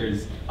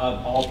futures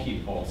of all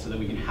people so that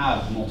we can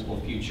have multiple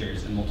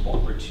futures and multiple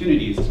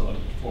opportunities to look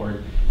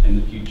forward in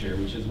the future,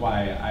 which is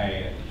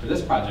why for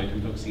this project,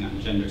 I'm focusing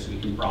on gender so we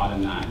can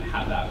broaden that and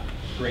have that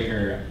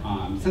greater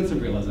sense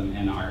of realism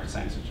in our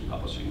science fiction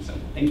publishing. So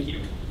thank you.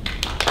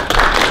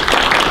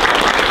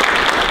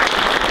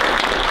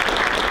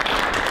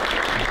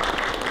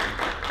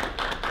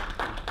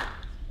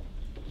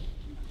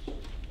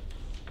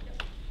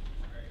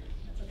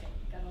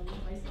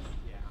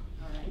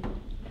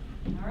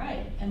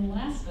 And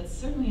last but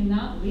certainly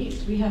not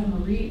least, we have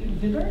Marie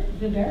Vibbert,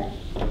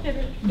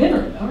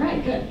 all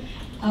right, good,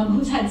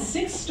 who's had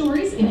 6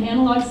 stories in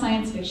analog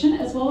science fiction,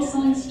 as well as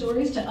selling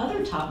stories to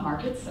other top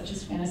markets, such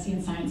as fantasy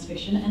and science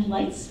fiction and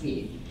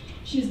Lightspeed.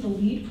 She is the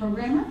lead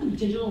programmer for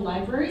digital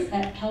libraries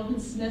at Kelvin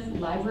Smith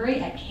Library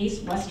at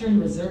Case Western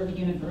Reserve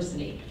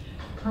University.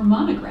 Her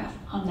monograph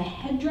on the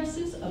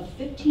headdresses of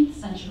 15th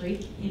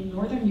century in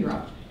Northern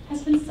Europe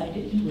has been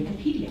cited in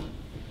Wikipedia.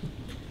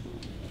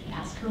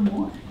 Ask her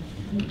more.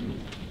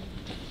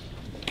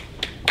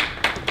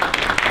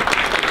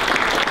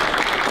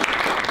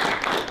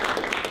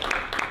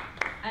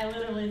 I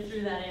literally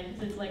threw that in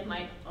because it's like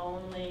my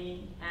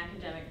only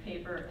academic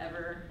paper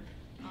ever.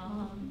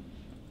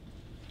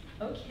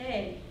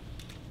 Okay.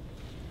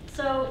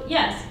 So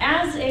yes,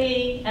 as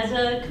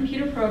a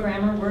computer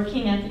programmer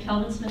working at the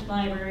Kelvin Smith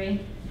Library,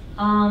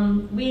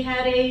 we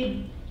had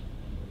a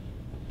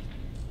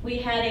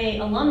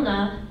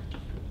alumna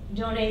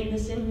donate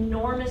this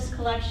enormous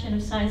collection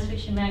of science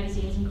fiction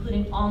magazines,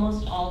 including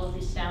almost all of the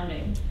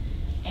Astounding.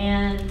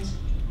 And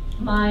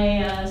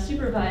my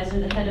supervisor,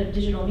 the head of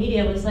digital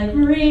media, was like,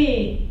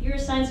 Marie, you're a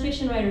science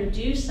fiction writer,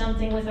 do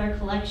something with our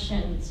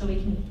collection so we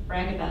can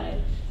brag about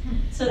it.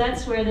 So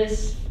that's where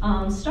this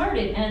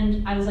started,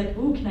 and I was like,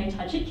 ooh, can I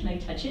touch it? Can I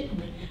touch it?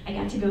 And I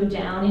got to go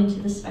down into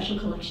the special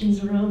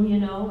collections room, you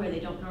know, where they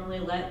don't normally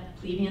let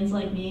plebeians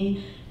like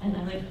me, and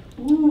I'm like,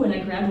 ooh, and I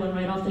grabbed one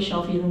right off the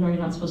shelf, even though you're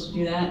not supposed to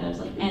do that, and I was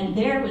like, and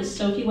there was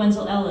Sophie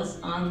Wenzel Ellis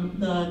on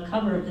the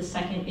cover of the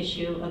second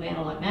issue of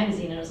Analog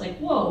magazine, and I was like,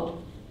 whoa,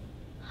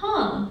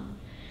 huh.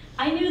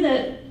 I knew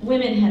that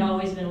women had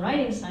always been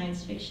writing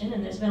science fiction,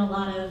 and there's been a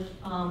lot of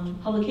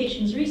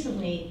publications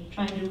recently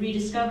trying to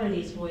rediscover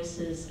these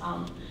voices.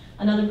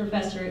 Another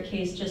professor at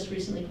Case just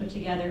recently put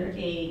together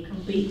a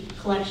complete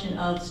collection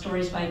of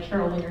stories by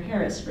Carol Winger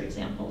Harris, for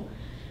example.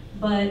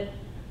 But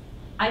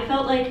I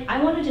felt like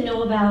I wanted to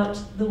know about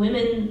the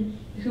women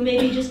who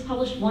maybe just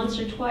published once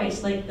or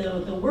twice, like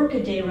the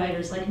Workaday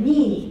writers like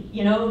me,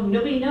 you know,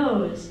 nobody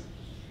knows.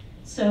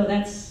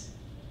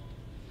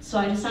 So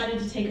I decided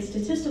to take a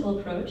statistical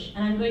approach,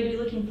 and I'm going to be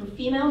looking for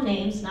female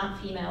names, not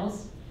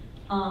females,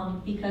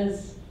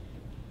 because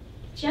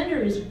gender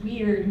is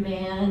weird,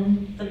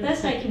 man. The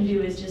best I can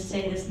do is just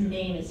say this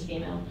name is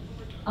female.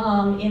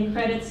 In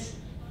credits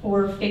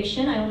for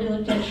fiction, I only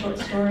looked at short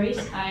stories.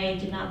 I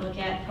did not look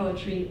at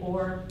poetry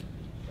or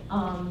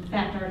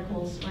fact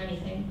articles or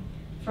anything.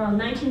 From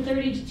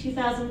 1930 to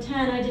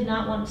 2010, I did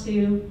not want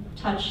to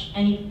touch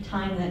any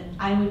time that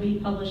I would be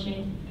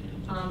publishing,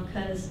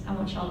 because I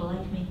want y'all to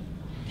like me.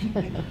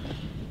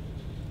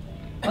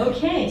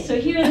 Okay, so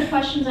here are the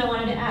questions I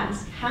wanted to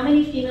ask. How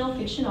many female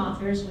fiction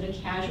authors would a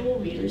casual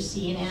reader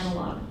see in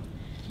Analog?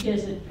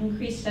 Does it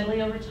increase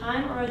steadily over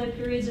time, or are there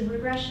periods of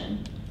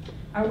regression?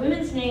 Are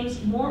women's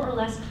names more or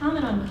less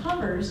common on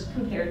covers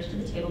compared to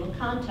the table of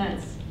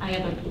contents? I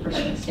have a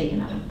personal stake in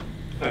that one.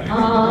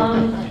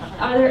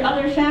 Are there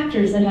other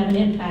factors that have an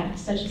impact,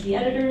 such as the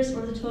editors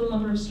or the total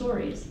number of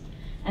stories?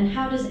 And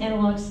how does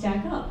Analog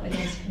stack up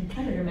against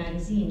competitor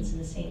magazines in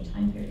the same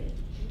time period?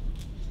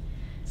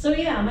 So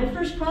yeah, my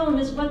first problem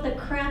is, what the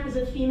crap is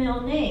a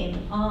female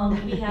name?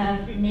 We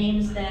have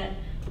names that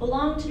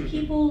belong to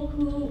people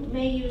who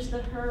may use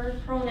the her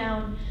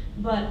pronoun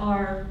but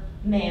are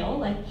male,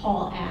 like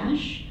Paul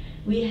Ash.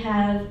 We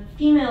have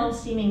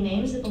female-seeming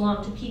names that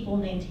belong to people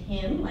named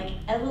him, like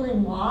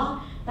Evelyn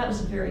Waugh. That was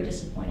very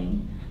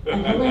disappointing.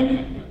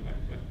 Evelyn.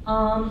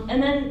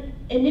 And then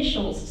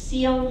initials,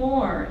 C.L.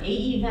 Moore,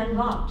 A.E. Van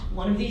Vogt.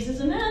 One of these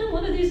is a man,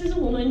 one of these is a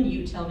woman,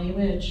 you tell me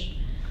which.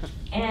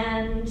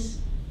 And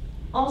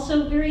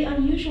also, very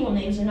unusual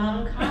names are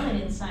not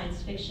uncommon in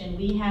science fiction.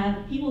 We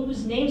have people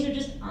whose names are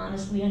just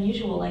honestly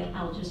unusual, like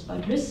Algis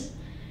Budrys.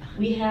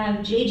 We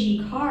have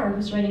J.G. Carr,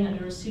 who's writing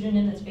under a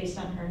pseudonym that's based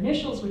on her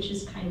initials, which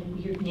is kind of a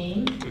weird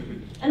name.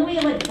 And then we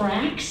have like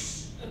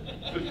Brax.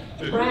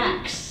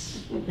 Brax.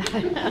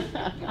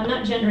 I'm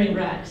not gendering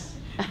Brax.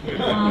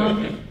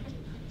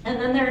 And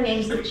then there are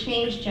names that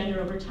change gender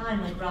over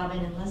time, like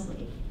Robin and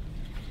Leslie.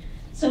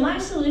 So my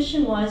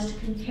solution was to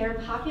compare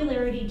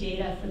popularity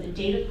data for the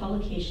date of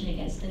publication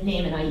against the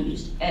name, and I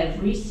used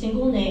every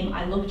single name.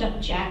 I looked up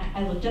Jack,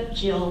 I looked up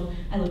Jill,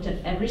 I looked up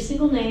every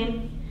single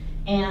name,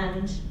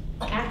 and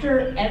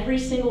after every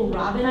single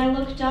Robin I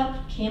looked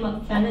up came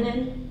up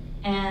feminine,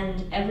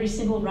 and every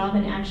single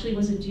Robin actually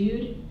was a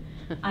dude,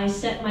 I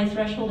set my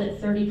threshold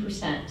at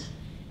 30%.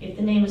 If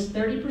the name was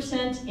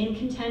 30% in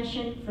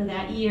contention for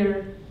that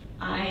year,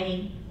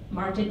 I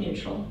marked it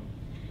neutral.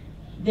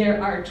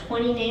 There are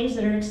 20 names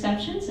that are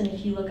exceptions, and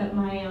if you look up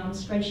my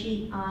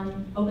spreadsheet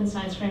on Open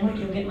Science Framework,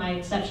 you'll get my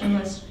exception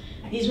list.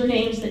 These were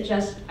names that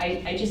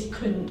I just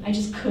couldn't,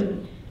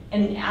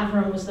 and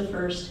Avram was the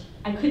first.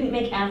 I couldn't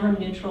make Avram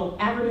neutral.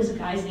 Avram is a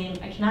guy's name.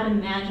 I cannot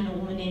imagine a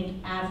woman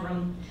named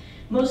Avram.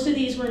 Most of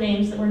these were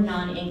names that were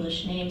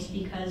non-English names,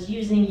 because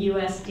using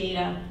US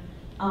data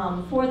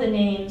for the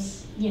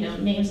names, you know,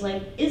 names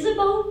like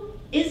Isabeau,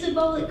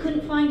 it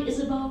couldn't find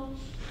Isabeau.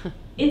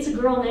 It's a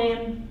girl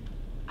name.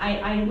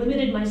 I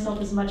limited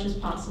myself as much as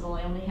possible.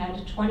 I only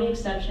had 20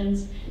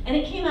 exceptions, and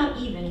it came out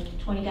even,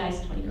 20 guys,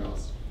 20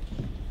 girls.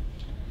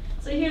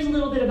 So here's a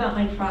little bit about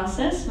my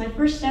process. My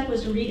first step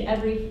was to read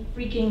every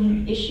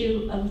freaking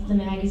issue of the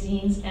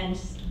magazines and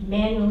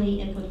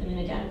manually input them in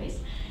a database.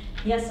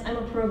 Yes, I'm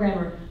a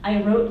programmer.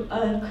 I wrote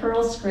a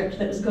curl script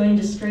that was going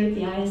to scrape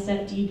the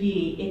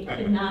ISFDB. It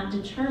could not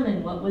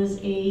determine what was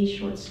a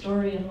short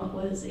story and what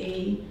was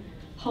a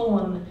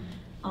poem.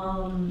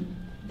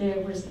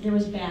 It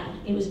was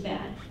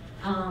bad.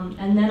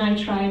 And then I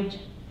tried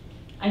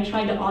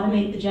to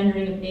automate the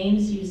gendering of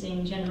names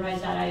using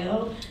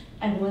Genderized.io.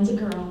 Everyone's a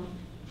girl.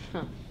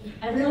 Huh.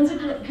 Everyone's a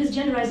girl, because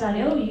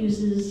Genderized.io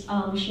uses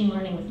machine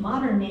learning with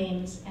modern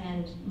names,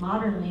 and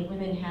modernly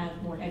women have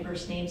more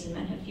diverse names and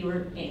men have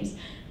fewer names.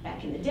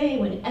 Back in the day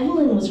when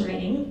Evelyn was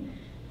writing,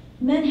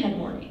 men had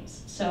more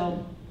names.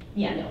 So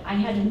yeah, no, I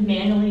had to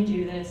manually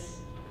do this.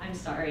 I'm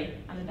sorry,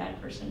 I'm a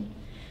bad person.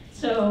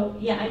 So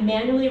yeah, I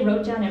manually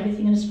wrote down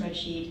everything in a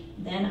spreadsheet.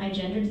 Then I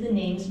gendered the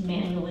names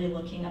manually,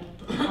 looking up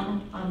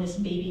on this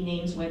Baby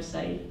Names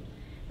website.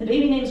 The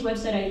Baby Names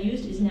website I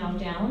used is now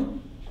down,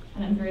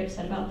 and I'm very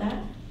upset about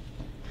that.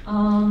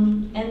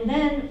 And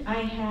then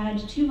I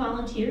had two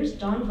volunteers,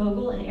 Dawn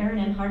Vogel and Erin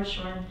M.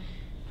 Hartshorn,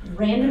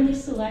 randomly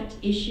select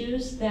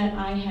issues that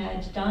I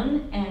had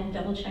done and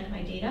double check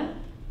my data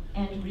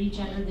and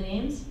regender the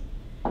names.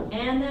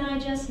 And then I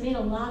just made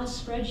a lot of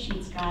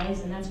spreadsheets,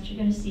 guys, and that's what you're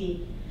gonna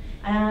see.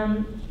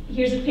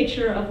 Here's a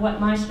picture of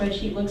what my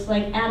spreadsheet looks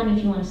like. Adam,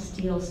 if you want to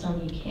steal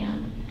some, you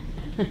can.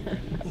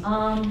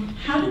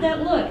 How did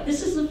that look?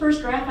 This is the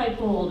first graph I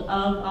pulled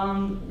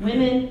of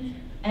women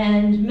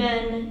and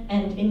men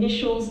and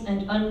initials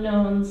and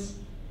unknowns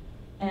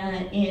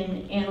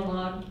in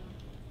analog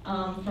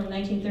from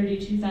 1930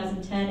 to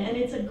 2010, and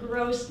it's a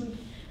gross,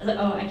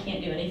 oh, I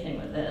can't do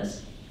anything with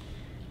this.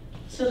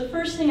 So the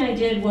first thing I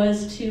did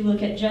was to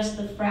look at just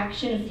the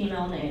fraction of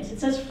female names. It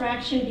says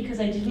fraction because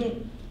I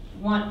didn't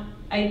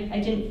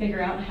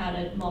figure out how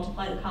to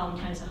multiply the column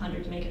times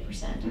 100 to make it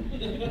percent.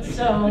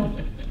 So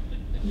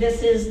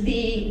this is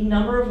the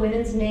number of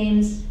women's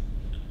names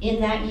in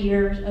that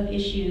year of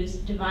issues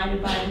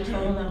divided by the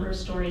total number of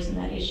stories in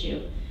that issue.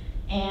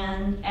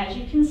 And as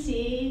you can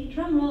see,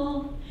 drum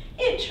roll,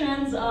 it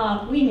trends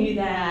up. We knew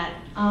that.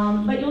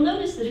 But you'll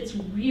notice that it's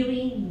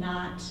really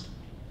not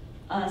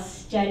a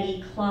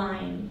steady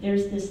climb.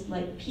 There's this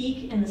like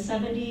peak in the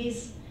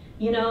 70s,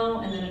 you know,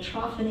 and then a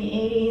trough in the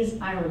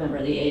 80s. I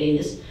remember the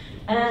 80s.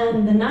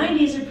 And the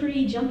 90s are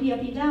pretty jumpy,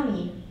 uppy,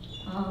 downy.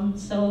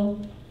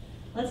 So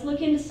let's look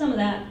into some of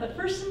that. But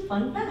first, some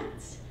fun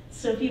facts.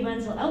 Sophie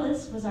Wenzel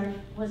Ellis was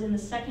in the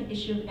second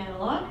issue of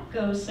Analog.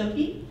 Go,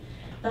 Sophie.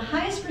 The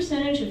highest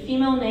percentage of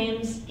female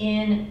names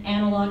in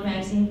Analog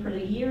magazine per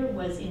year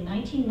was in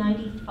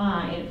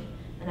 1995,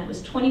 and that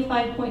was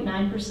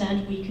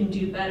 25.9%. We can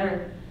do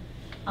better.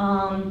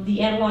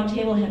 The Analog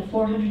table had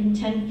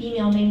 410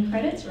 female name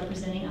credits,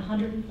 representing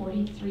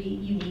 143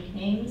 unique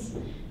names.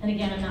 And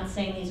again, I'm not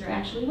saying these are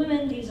actually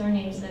women, these are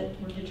names that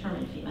were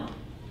determined female.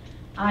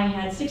 I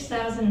had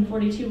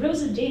 6,042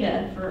 rows of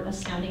data for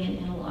Astounding and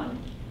Analog.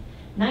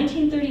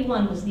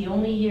 1931 was the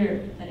only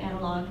year that it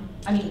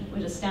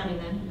was Astounding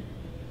then.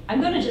 I'm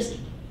gonna just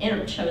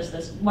interpose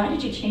this. Why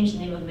did you change the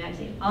name of the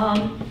magazine?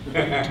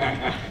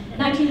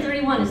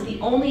 1931 is the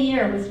only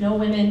year with no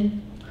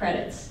women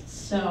credits,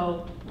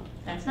 so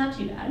that's not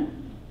too bad.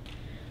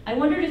 I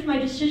wondered if my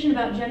decision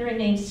about gendering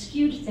names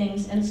skewed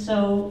things, and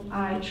so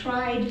I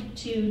tried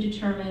to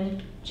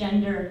determine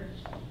gender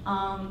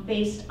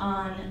based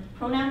on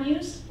pronoun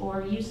use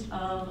or use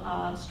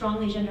of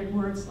strongly gendered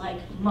words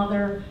like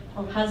mother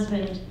or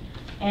husband.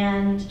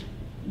 And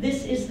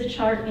this is the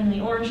chart in the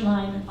orange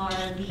line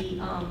are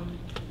the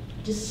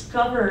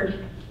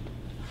discovered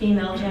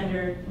female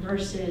gender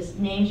versus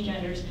named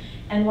genders.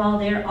 And while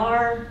there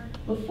are,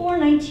 before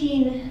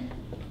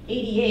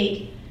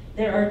 1988,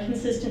 there are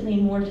consistently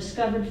more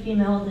discovered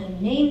female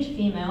than named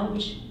female,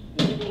 which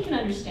you can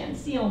understand.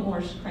 C.L.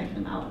 Moore's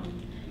cranking them out.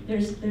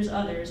 There's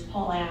others,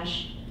 Paul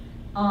Ash.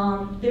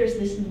 There's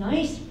this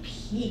nice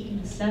peak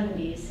in the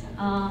 70s.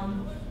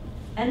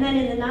 And then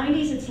in the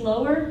 90s, it's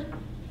lower.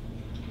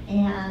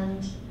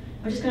 And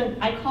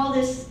I call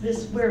this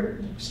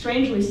where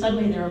strangely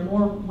suddenly there are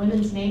more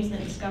women's names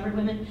than discovered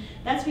women.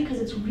 That's because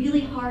it's really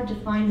hard to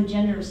find the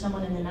gender of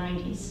someone in the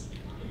 90s.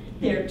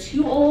 They're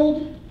too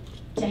old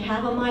to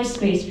have a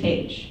MySpace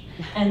page,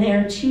 and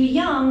they're too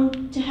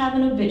young to have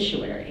an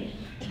obituary.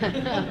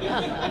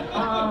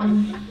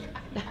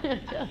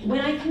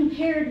 When I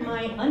compared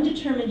my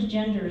undetermined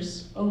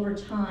genders over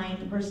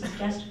time versus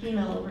guessed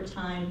female over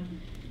time,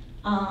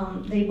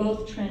 they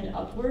both trend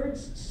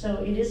upwards,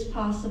 so it is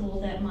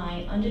possible that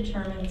my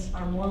undetermineds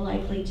are more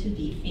likely to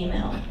be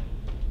female.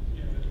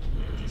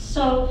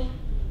 So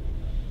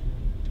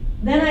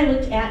then I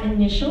looked at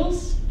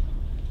initials,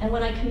 and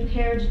when I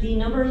compared the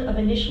number of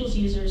initials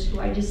users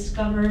who I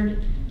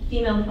discovered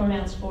female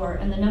pronouns for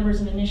and the numbers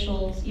of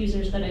initials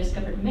users that I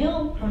discovered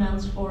male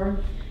pronouns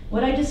for,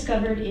 what I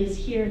discovered is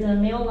here, the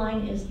male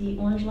line is the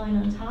orange line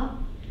on top,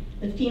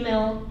 the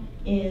female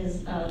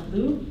is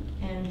blue,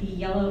 and the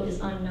yellow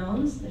is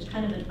unknowns. There's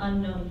kind of an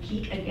unknown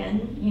peak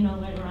again, you know,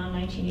 right around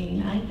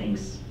 1989,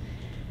 thanks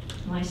to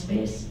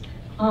MySpace.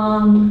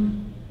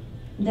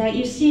 That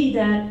you see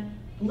that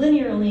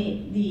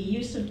linearly, the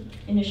use of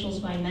initials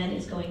by men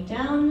is going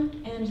down,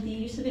 and the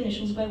use of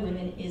initials by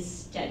women is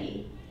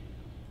steady.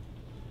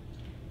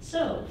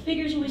 So,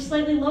 figures will be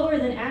slightly lower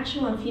than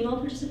actual on female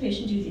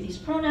participation due to these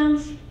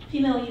pronouns.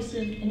 Female use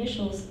of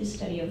initials is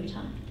steady over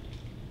time.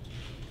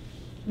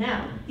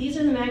 Now, these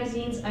are the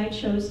magazines I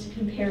chose to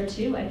compare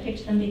to. I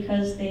picked them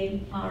because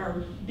they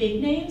are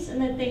big names and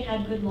that they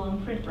had good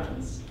long print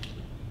runs.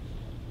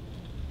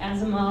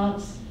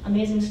 Asimov's,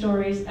 Amazing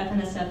Stories,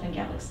 FNSF, and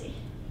Galaxy.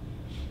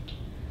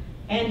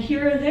 And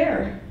here are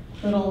their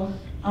little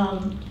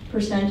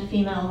percent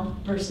female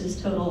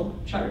versus total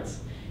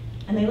charts.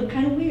 And they look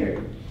kind of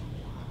weird.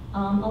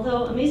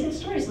 Although Amazing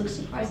Stories look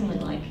surprisingly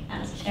like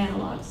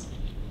analogs.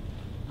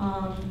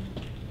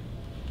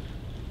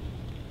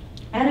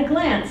 At a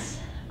glance,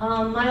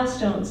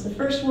 milestones. The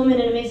first woman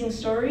in Amazing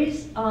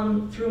Stories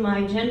through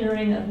my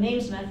gendering of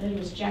names method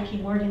was Jackie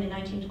Morgan in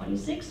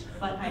 1926,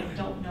 but I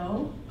don't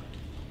know.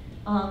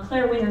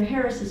 Claire Winger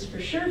Harris is for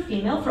sure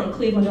female, from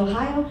Cleveland,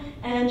 Ohio,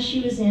 and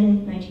she was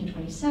in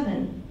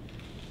 1927.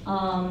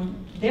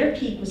 Their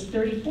peak was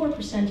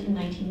 34% in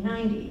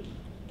 1990.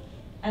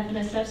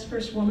 FNSF's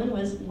first woman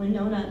was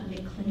Winona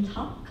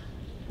McClintock,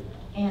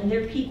 and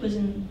their peak was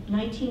in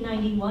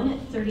 1991 at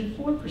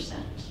 34%.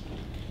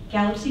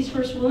 Galaxy's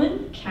first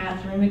woman,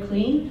 Catherine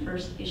McLean,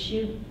 first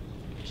issue,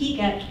 peak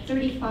at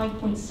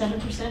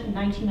 35.7% in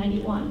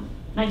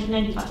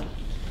 1995.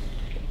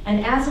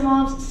 And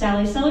Asimov's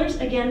Sally Sellers,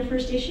 again,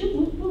 first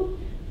issue,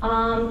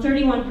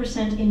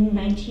 31% in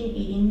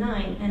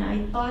 1989. And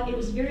I thought it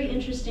was very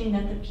interesting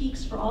that the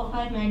peaks for all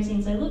 5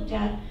 magazines I looked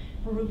at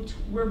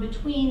were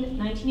between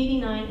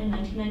 1989 and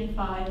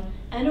 1995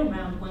 and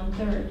around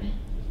 1/3.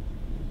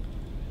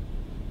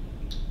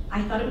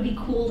 I thought it would be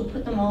cool to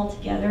put them all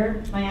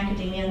together. My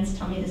academians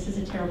tell me this is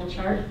a terrible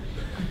chart,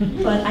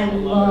 but I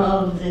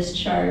love this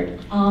chart.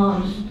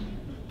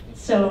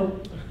 So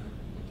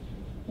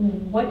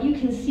what you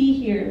can see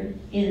here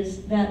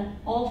is that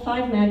all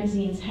 5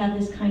 magazines have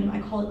this kind of,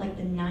 I call it like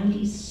the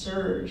 90s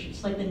surge.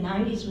 It's like the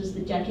 90s was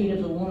the decade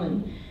of the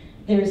woman.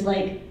 There's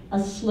like a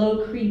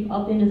slow creep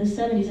up into the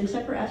 70s,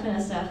 except for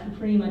FNSF, who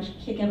pretty much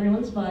kick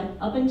everyone's butt,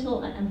 up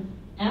until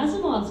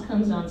Asimov's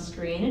comes on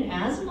screen, and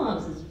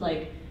Asimov's is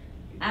like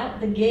out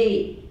the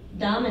gate,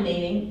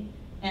 dominating,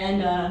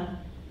 and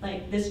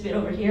like this bit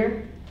over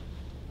here.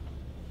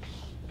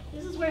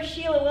 This is where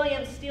Sheila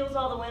Williams steals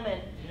all the women.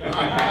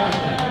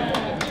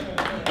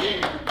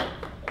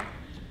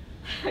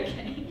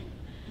 Okay.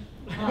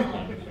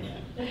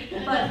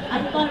 But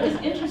I thought it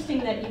was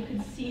interesting that you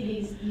could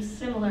see these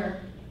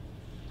similar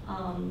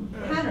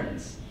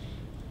patterns.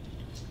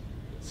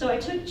 So I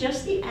took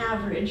just the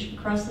average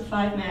across the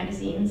 5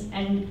 magazines,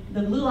 and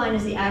the blue line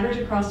is the average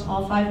across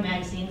all 5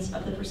 magazines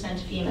of the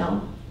percent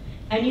female.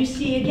 And you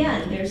see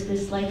again, there's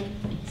this like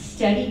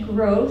steady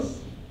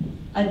growth,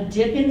 a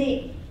dip in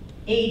the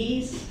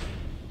 80s,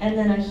 and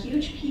then a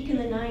huge peak in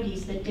the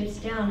 90s that dips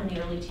down in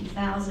the early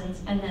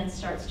 2000s and then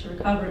starts to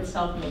recover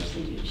itself,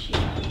 mostly due to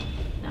Sheila.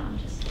 No, I'm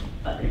just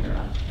buttering her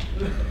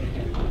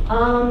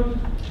up.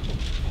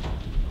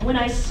 When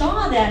I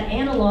saw that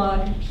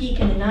analog peak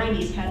in the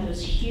 90s had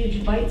those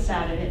huge bites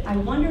out of it, I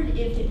wondered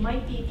if it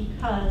might be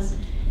because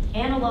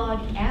analog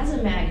as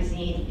a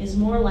magazine is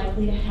more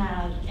likely to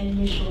have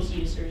initials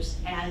users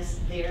as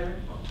their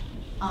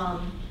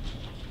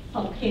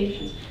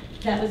publications.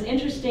 That was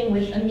interesting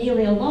with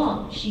Amelia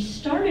Long. She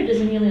started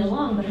as Amelia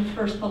Long, but her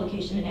first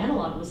publication in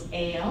analog was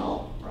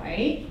AL,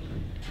 right?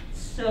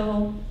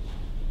 So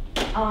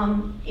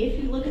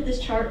if you look at this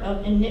chart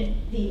of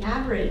the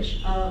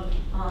average of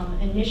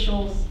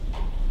initials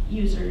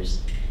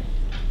users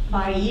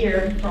by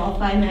year for all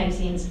 5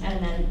 magazines,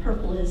 and then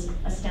purple is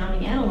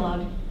Astounding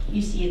Analog,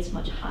 you see it's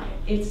much higher.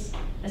 It's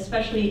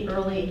especially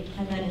early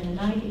and then in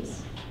the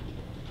 90s.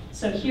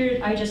 So here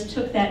I just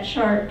took that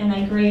chart and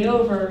I grade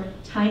over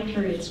time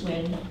periods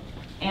when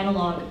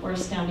analog or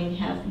Astounding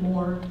have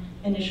more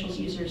initials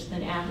users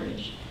than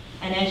average.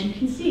 And as you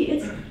can see,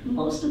 it's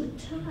most of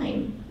the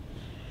time.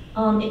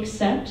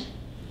 Except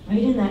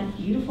right in that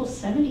beautiful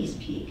 70s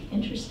peak.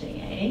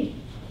 Interesting, eh?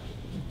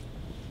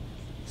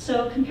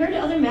 So compared to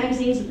other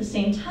magazines at the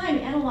same time,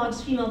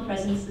 Analog's female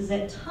presence is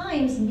at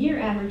times near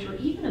average or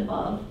even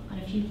above on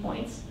a few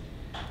points,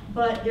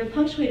 but they're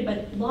punctuated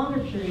by longer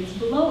periods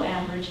below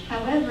average.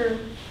 However,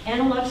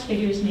 Analog's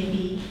figures may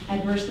be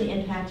adversely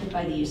impacted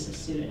by the use of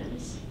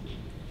pseudonyms.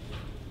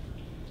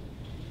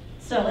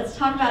 So let's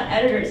talk about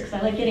editors, because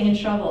I like getting in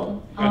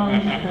trouble.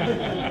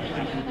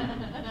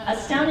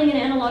 Astounding in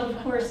Analog,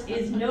 of course,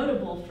 is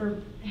notable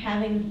for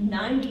having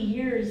 90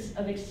 years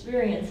of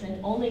experience and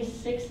only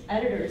 6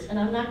 editors. And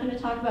I'm not going to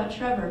talk about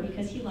Trevor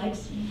because he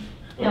likes me.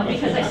 No,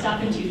 because I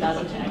stopped in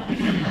 2010.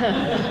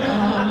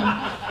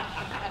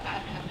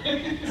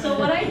 So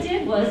what I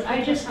did was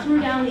I just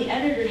threw down the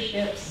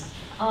editorships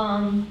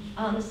on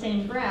the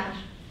same graph,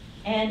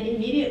 and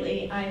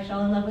immediately I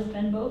fell in love with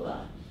Ben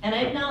Bova. And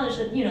I acknowledge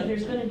that, you know,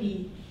 there's going to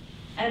be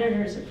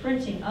editors are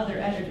printing other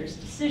editors'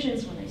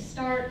 decisions when they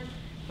start,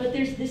 but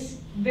there's this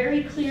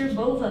very clear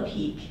Bova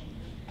peak.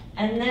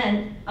 And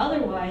then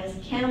otherwise,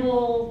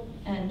 Campbell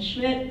and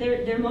Schmidt,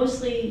 they're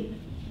mostly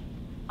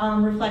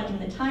reflecting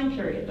the time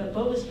period, but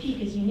Bova's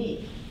peak is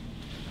unique.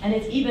 And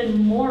it's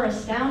even more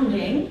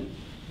astounding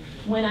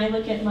when I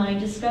look at my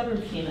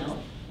discovered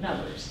female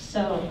numbers.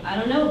 So I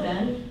don't know,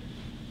 Ben,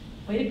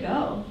 way to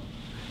go.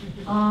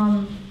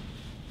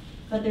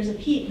 But there's a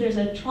peak, there's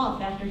a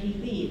trough after he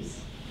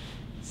leaves.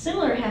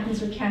 Similar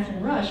happens with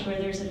Catherine Rush, where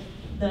there's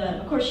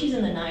of course she's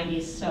in the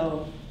 90s,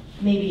 so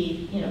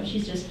maybe, you know,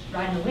 she's just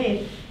riding the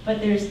wave, but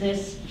there's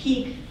this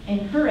peak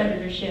in her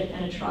editorship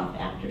and a trough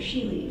after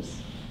she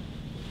leaves.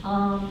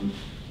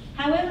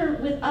 However,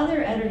 with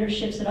other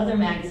editorships at other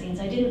magazines,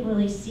 I didn't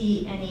really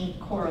see any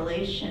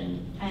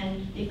correlation,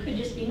 and it could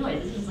just be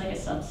noise. This is like a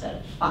subset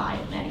of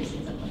 5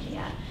 magazines I'm looking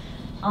at.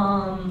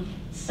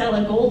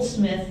 Sella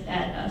Goldsmith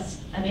at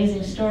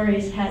Amazing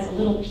Stories has a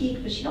little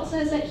peak, but she also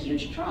has that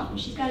huge trough, and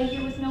she's got a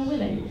year with no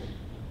women.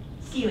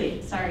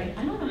 Seeley, sorry,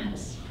 I don't know how to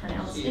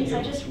pronounce things,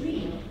 I just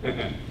read.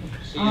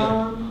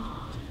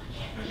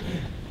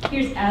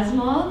 Here's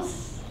Asimov's,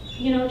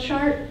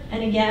 chart.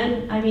 And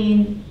again, I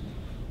mean,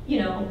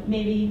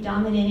 maybe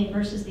dominating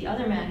versus the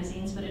other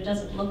magazines, but it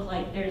doesn't look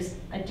like there's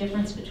a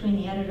difference between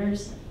the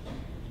editors.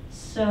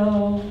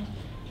 So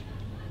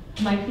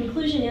my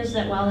conclusion is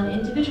that while an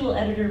individual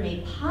editor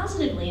may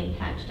positively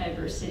impact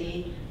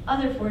diversity,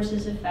 other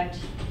forces affect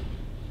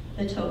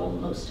the total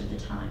most of the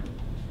time.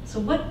 So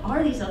what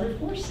are these other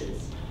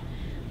forces?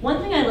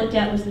 One thing I looked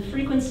at was the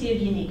frequency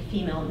of unique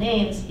female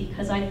names,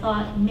 because I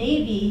thought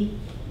maybe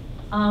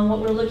what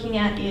we're looking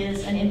at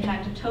is an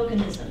impact of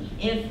tokenism.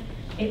 If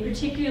a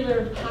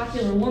particular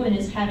popular woman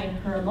is having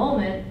her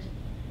moment,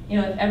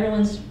 if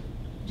everyone's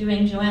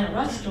doing Joanna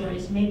Russ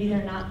stories, maybe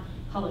they're not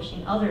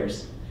publishing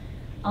others.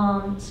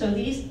 So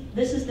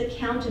this is the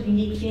count of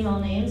unique female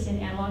names in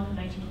analog from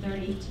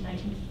 1930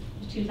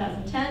 to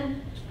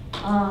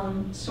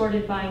 2010,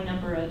 sorted by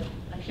number of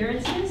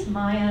appearances.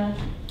 Maya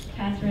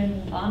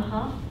Catherine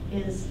Bonhoff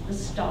is the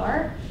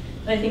star.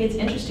 But I think it's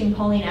interesting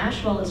Pauline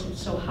Ashwell is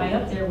so high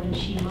up there when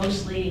she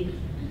mostly,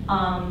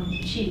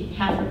 she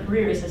had her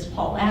career as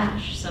Paul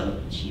Ash,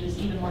 so she was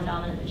even more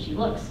dominant than she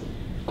looks.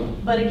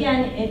 But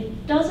again,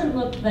 it doesn't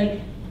look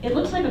like, it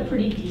looks like a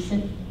pretty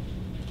decent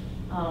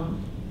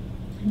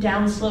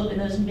downslope in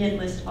those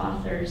mid-list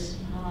authors.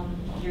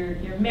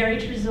 Your Mary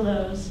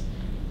Truzillos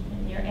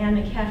and your Anne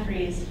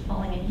McCaffrey's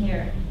falling in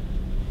here.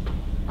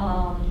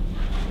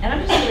 And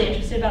I'm just really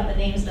interested about the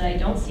names that I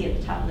don't see at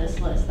the top of this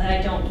list, that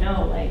I don't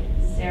know, like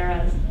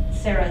Sarah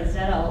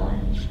Zettel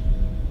and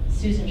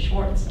Susan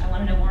Schwartz. I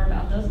want to know more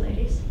about those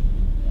ladies.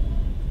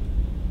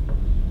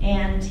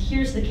 And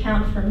here's the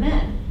count for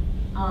men.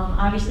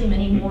 Obviously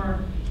many more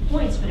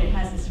points, but it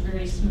has this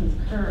very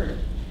smooth curve.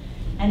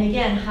 And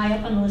again, high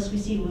up on the list we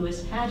see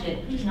Louis Paget,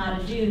 who's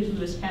not a dude.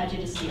 Louis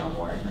Paget is C.L.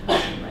 Moore and her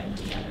husband writing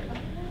together.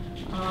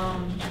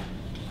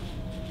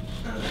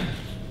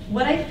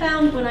 What I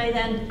found when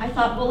I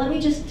thought, well, let me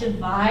just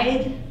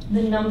divide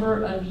the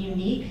number of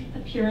unique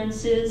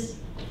appearances,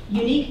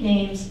 unique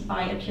names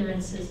by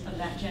appearances of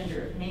that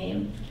gender of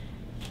name.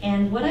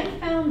 And what I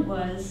found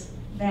was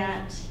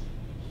that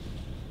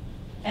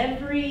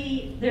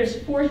there's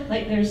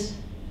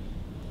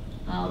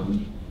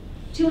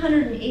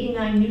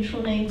 289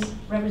 neutral names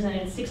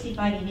represented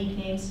 65 unique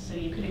names, so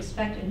you could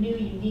expect a new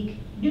unique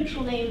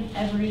neutral name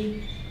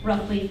every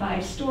roughly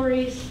 5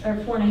 stories, or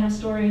 4.5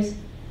 stories.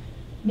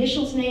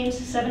 Initials names,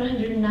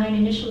 709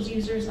 initials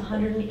users,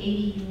 180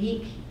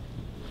 unique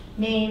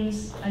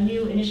names. A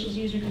new initials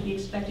user could be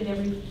expected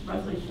every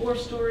roughly 4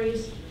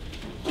 stories.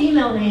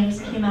 Female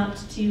names came out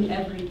to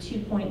every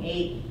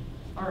 2.8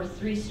 or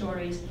 3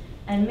 stories.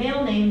 And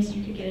male names,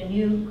 you could get a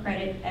new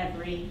credit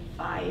every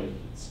 5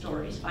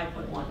 stories,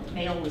 5.1.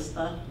 Male was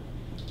the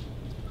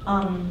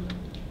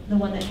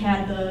one that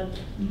had the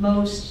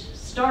most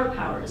star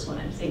power is what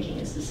I'm thinking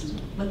is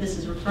what this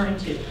is referring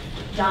to.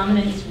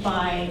 Dominance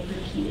by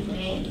repeated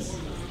names.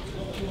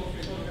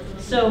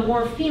 So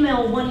more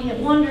female one-hit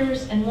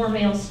wonders and more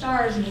male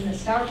stars mean the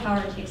star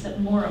power takes up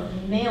more of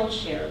the male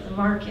share of the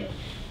market.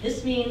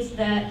 This means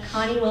that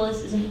Connie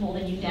Willis isn't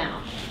holding you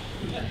down.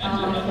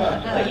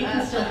 But you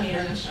can still hate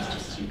her because she's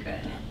just too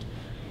good.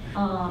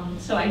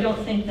 So I don't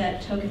think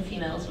that token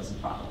females was a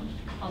problem,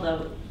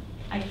 although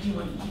I could do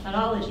one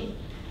methodology.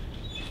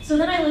 So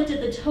then I looked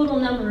at the total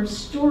number of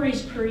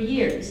stories per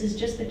year. This is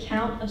just the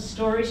count of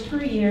stories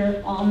per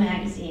year, all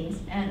magazines,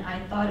 and I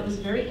thought it was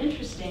very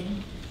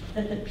interesting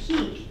that the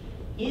peak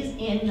is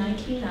in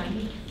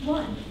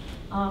 1991,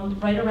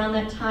 right around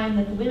that time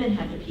that the women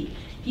had their peak.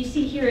 If you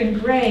see here in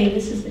gray,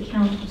 this is the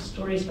count of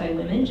stories by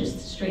women, just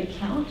the straight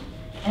count,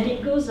 and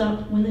it goes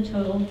up when the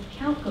total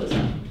count goes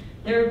up.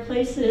 There are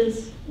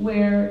places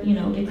where,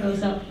 it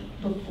goes up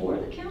before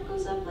the count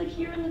goes up, like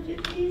here in the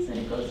 50s, and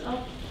it goes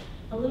up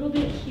a little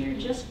bit here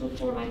just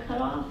before my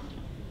cutoff,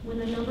 when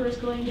the number is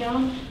going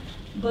down.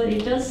 But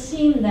it does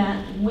seem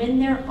that when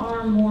there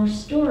are more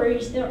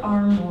stories, there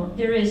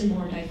is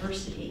more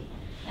diversity.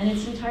 And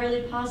it's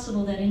entirely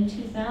possible that in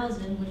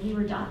 2000, when we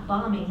were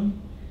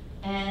bombing,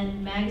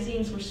 and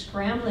magazines were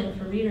scrambling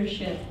for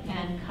readership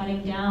and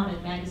cutting down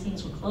and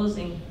magazines were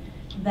closing,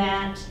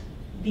 that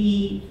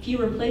the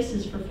fewer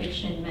places for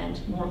fiction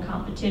meant more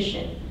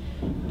competition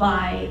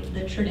by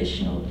the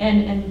traditional,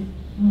 and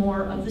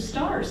more of the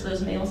stars,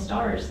 those male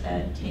stars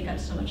that take up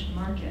so much of the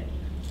market.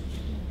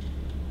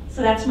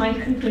 So that's my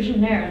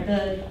conclusion there.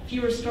 The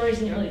fewer stories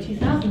in the early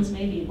 2000s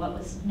may be what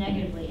was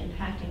negatively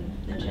impacting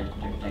the gender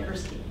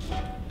diversity.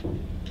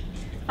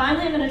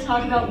 Finally, I'm going to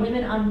talk about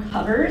women on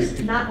covers,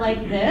 not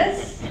like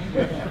this,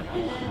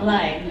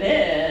 like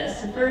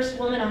this. The first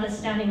woman on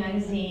Astounding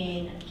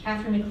magazine,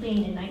 Catherine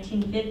McLean in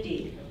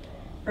 1950.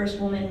 First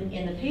woman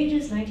in the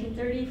pages,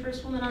 1930.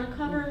 First woman on a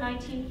cover,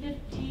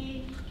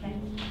 1950. Okay.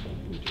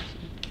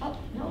 Oh,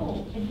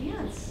 no,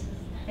 advance.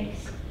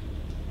 Thanks.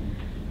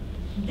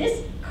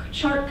 This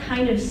chart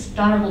kind of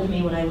startled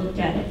me when I looked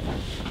at it.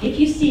 If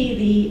you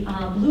see, the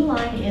blue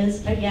line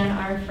is, again,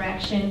 our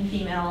fraction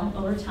female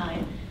over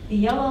time. The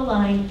yellow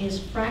line is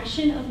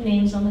fraction of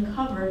names on the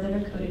cover that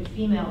are coded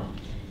female.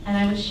 And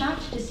I was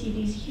shocked to see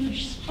these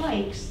huge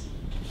spikes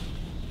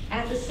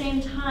at the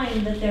same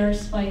time that there are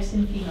spikes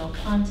in female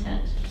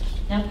content.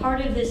 Now,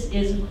 part of this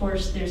is, of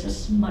course, there's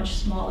a much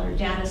smaller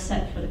data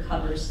set for the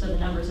covers, so the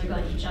numbers are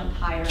going to jump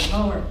higher and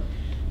lower.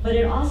 But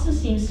it also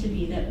seems to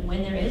be that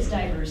when there is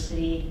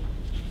diversity,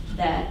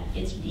 that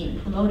it's being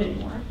promoted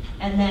more.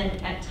 And then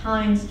at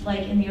times,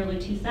 like in the early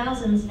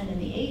 2000s and in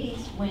the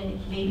 80s, when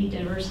maybe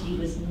diversity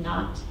was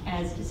not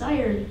as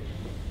desired,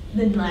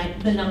 the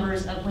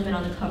numbers of women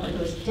on the cover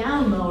goes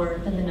down lower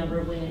than the number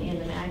of women in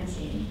the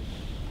magazine.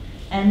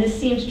 And this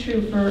seems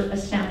true for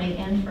Astounding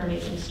and for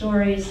Amazing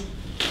Stories.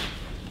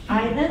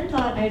 I then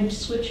thought I'd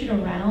switch it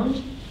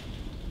around,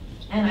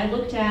 and I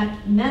looked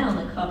at men on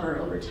the cover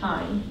over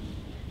time.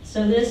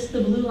 So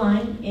the blue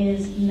line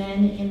is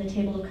men in the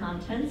table of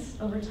contents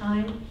over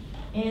time.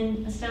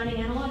 In Astounding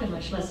Analog, a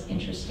much less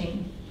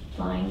interesting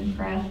line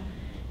graph.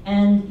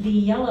 And the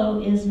yellow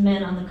is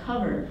men on the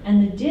cover.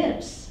 And the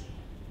dips,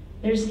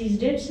 there's these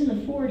dips in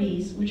the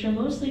 40s, which are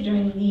mostly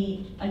during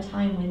a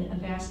time when a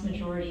vast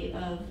majority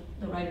of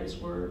the writers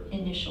were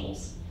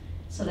initials.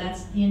 So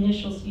that's the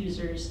initials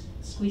users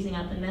squeezing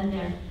out the men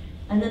there.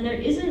 And then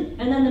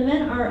the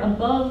men are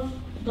above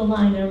the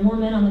line. There are more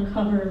men on the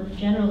cover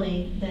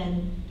generally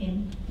than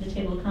in the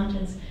table of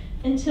contents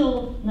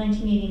until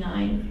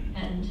 1989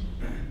 and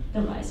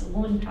the rise of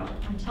woman power.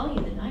 I'm telling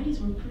you, the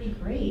 90s were pretty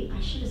great. I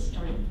should have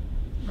started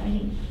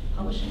writing,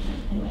 publishing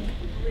anyway.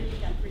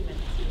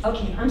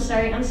 Okay, I'm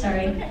sorry.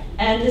 Okay.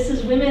 And this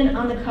is women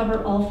on the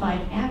cover, all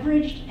 5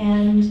 averaged,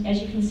 and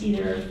as you can see,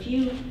 there are a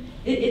few.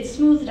 It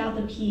smoothed out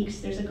the peaks.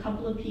 There's a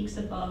couple of peaks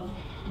above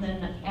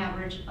than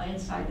average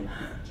inside the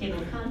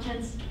table of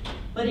contents,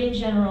 but in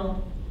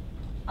general,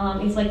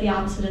 it's like the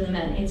opposite of the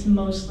men. It's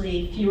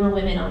mostly fewer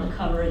women on the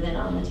cover than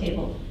on the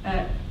table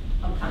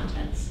of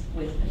contents,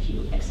 with a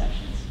few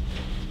exceptions.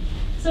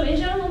 So in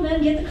general,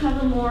 men get the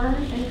cover more,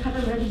 and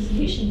cover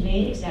representation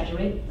may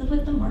exaggerate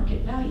with the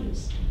market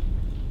values.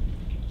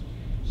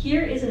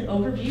 Here is an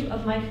overview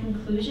of my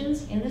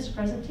conclusions in this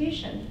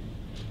presentation.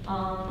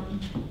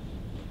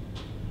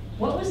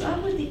 What was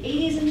up with the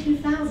 80s and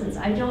 2000s?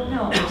 I don't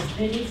know.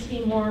 There needs to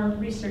be more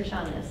research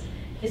on this.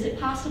 Is it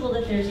possible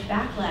that there's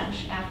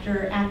backlash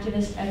after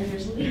Activist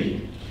Editors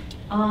League?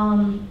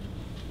 And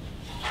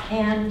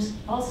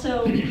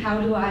also, how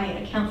do I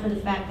account for the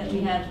fact that we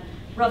have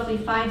roughly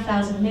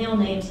 5,000 male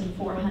names and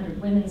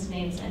 400 women's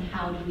names, and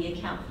how do we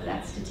account for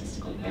that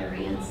statistical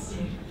variance?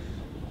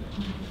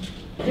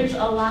 There's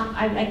a lot.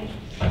 I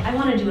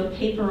want to do a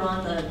paper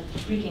on the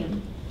freaking,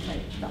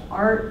 like, the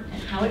art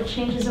and how it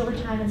changes over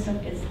time and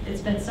stuff.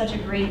 It's been such a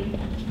great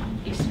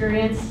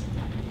experience.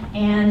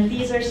 And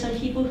these are some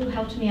people who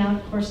helped me out.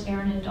 Of course,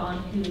 Aaron and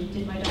Dawn, who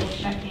did my double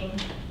checking,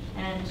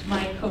 and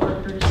my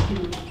coworkers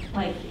who,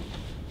 like,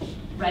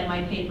 read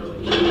my paper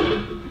with me,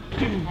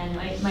 and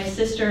my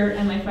sister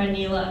and my friend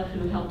Neela,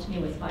 who helped me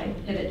with my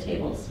pivot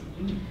tables.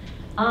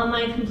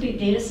 My complete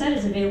data set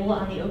is available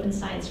on the Open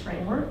Science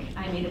Framework.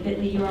 I made a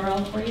bit.ly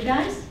URL for you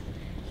guys.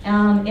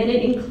 And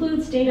it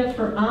includes data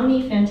for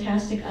Omni,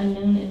 Fantastic,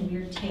 Unknown, and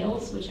Weird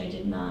Tales, which I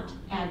did not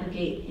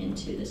aggregate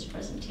into this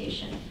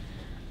presentation.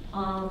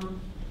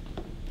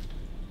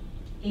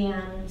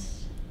 And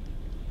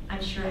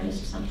I'm sure I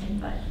missed something,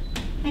 but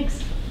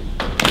thanks.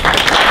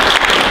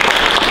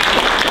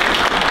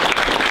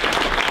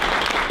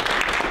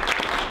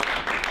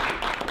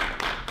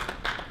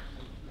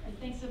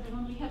 Thanks,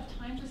 everyone. We have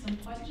time for some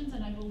questions,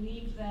 and I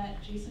believe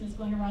that Jason is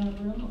going around the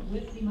room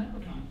with the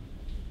microphone.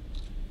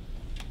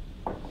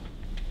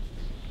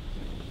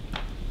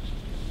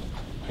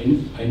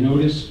 I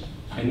noticed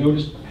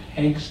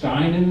Hank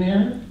Stein in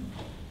there.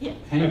 Yeah.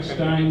 Hank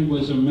Stein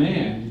was a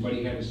man, but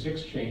he had a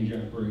sex change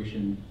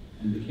operation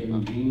and became a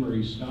Jean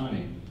Marie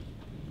Stein,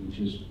 which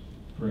is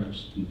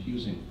perhaps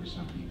confusing for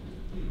some people.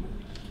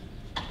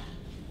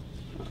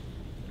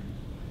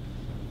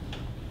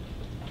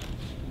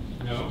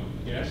 No?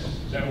 Yes?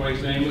 Is that why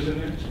his name was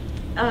in there?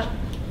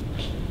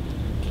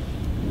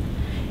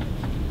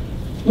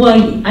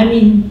 Well, I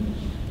mean,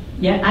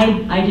 yeah,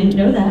 I didn't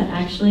know that,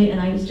 actually,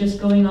 and I was just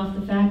going off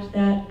the fact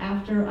that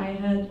after I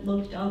had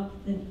looked up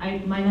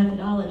my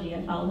methodology,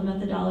 I followed the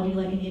methodology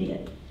like an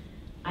idiot.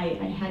 I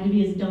had to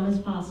be as dumb as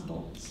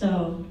possible.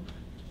 So,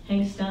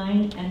 Hank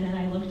Stein, and then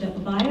I looked up a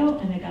bio,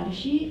 and I got a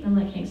sheet, and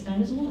I'm like, Hank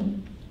Stein is a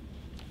woman.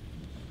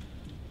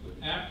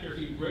 After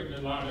he'd written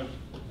a lot of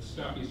the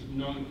stuff he's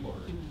known for,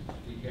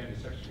 he had a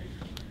sex change.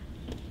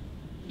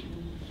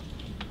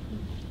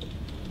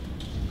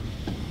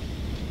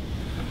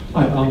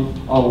 Hi,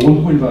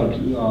 one point about,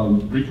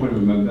 brief point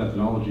about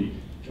methodology.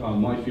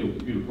 My field,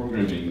 computer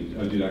programming,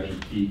 did actually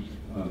peak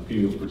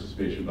female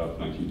participation about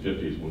the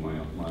 1950s when my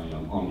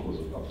aunt was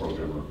a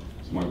programmer.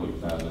 So I might look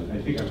at that. And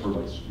I think I've heard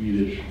like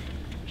Swedish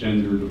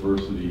gender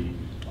diversity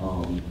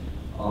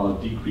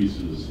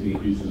increases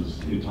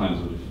in times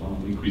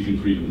of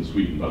increasing freedom in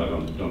Sweden, but I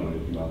don't know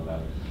anything about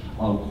that.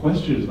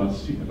 Question is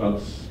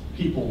about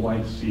people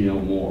like C.L.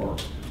 Moore,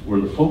 where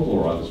the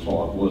folklore I was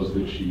taught was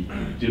that she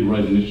did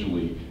write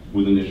initially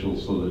with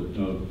initials so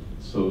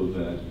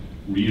that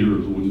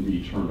readers wouldn't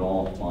be turned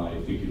off by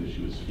thinking that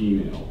she was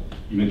female.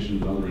 You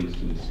mentioned another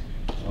instance.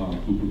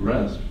 who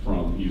progressed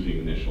from using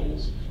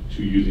initials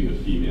to using a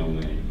female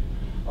name.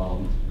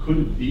 Could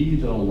it be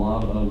that a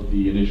lot of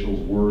the initials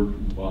were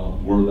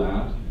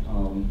that?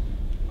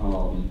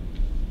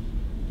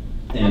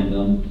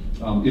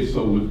 If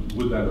so,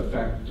 would that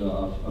affect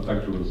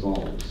the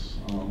results?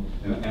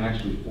 And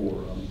actually,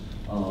 for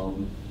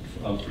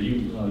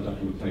you,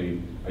 Dr.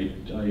 McLain,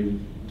 I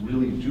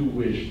really do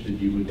wish that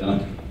you had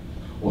done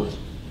what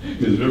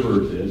Ms.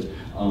 Vibbert did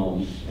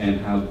and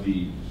have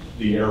the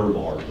error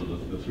bars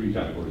of the three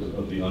categories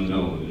of the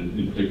unknown, and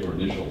in particular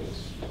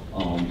initials.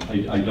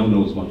 I don't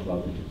know as much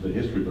about the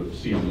history, but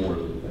C.M. Moore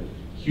is a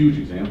huge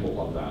example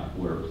of that,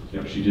 where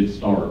she did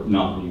start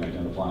not being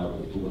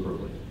identifiable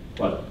deliberately,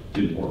 but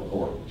didn't work,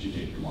 or she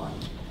changed her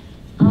mind.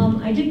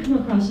 I did come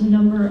across a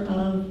number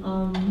of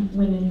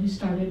women who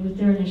started with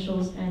their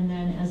initials, and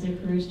then as their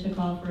careers took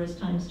off or as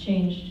times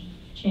changed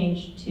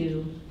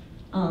to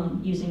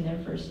using their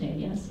first name,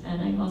 yes.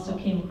 And I also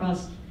came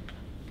across,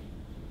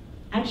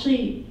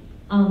 actually,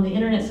 the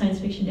Internet Science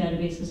Fiction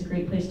Database is a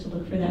great place to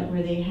look for that,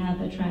 where they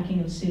have a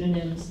tracking of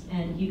pseudonyms,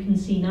 and you can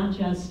see not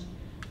just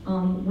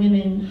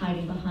women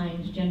hiding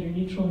behind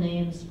gender-neutral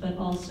names, but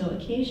also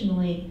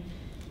occasionally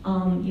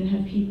you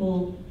have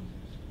people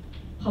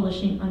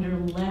publishing under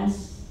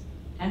less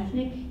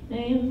ethnic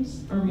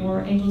names or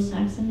more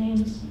Anglo-Saxon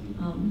names,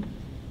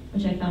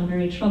 which I found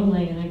very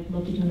troubling, and I'd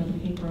love to do another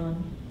paper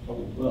on.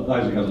 Well,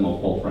 Isaac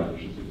Asimov, Paul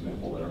French is an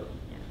example there.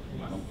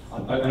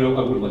 I know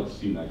I would like to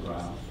see that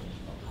graph.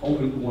 Oh,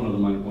 and one other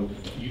minor point.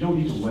 You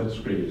don't need to web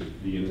scrape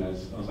the Internet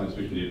Science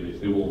Fiction Database.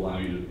 They will allow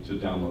you to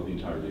download the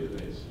entire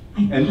database.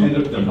 I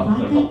thought that,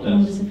 but I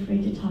was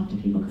afraid to talk to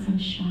people because I'm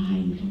shy.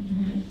 You don't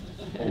know it.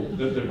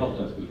 Oh, their help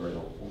desk is very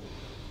helpful.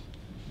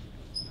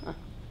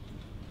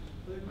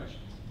 Other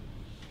questions?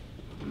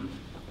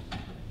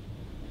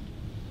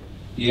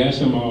 The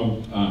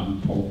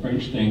Asimov Paul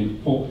French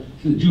thing,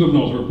 the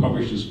juveniles were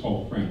published as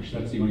Paul French.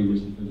 That's the only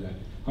reason for that.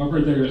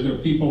 However, there are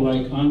people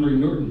like Andre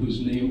Norton,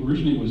 whose name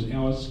originally was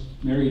Alice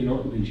Mary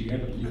Norton, and she had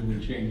it legally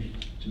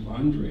changed to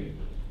Andre.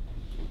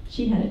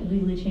 She had it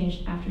legally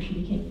changed after she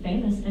became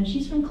famous, and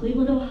she's from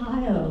Cleveland,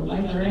 Ohio,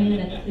 librarian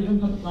at the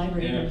Cleveland Public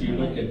Library. And if you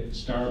look at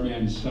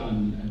Starman's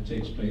Son, it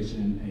takes place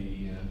in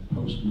a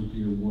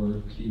post-nuclear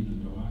war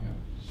Cleveland, Ohio.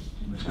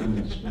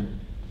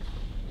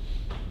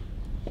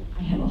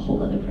 I have a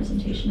whole other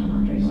presentation on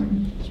Andre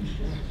Norton.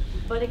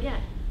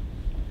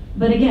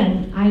 But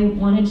again, I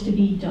wanted to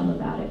be dumb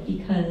about it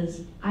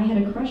because I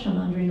had a crush on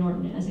Andre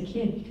Norton as a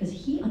kid because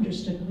he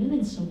understood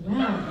women so well.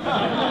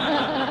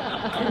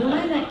 And when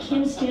I met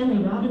Kim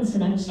Stanley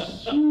Robinson, I was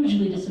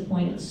hugely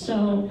disappointed.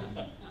 So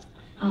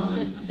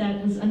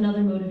that was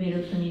another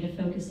motivator for me to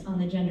focus on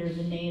the gender of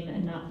the name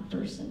and not the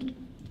person.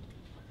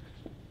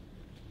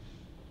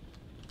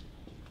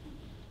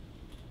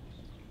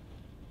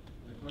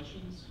 Other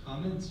questions,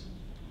 comments?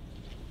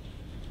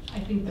 I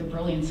think the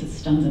brilliance has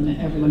stunned them,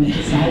 everyone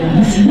into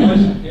silence.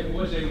 It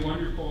was a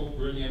wonderful,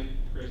 brilliant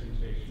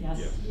presentation. Yes,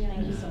 Yeah.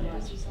 thank you so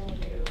much.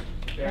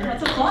 Very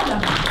Let's applaud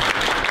them.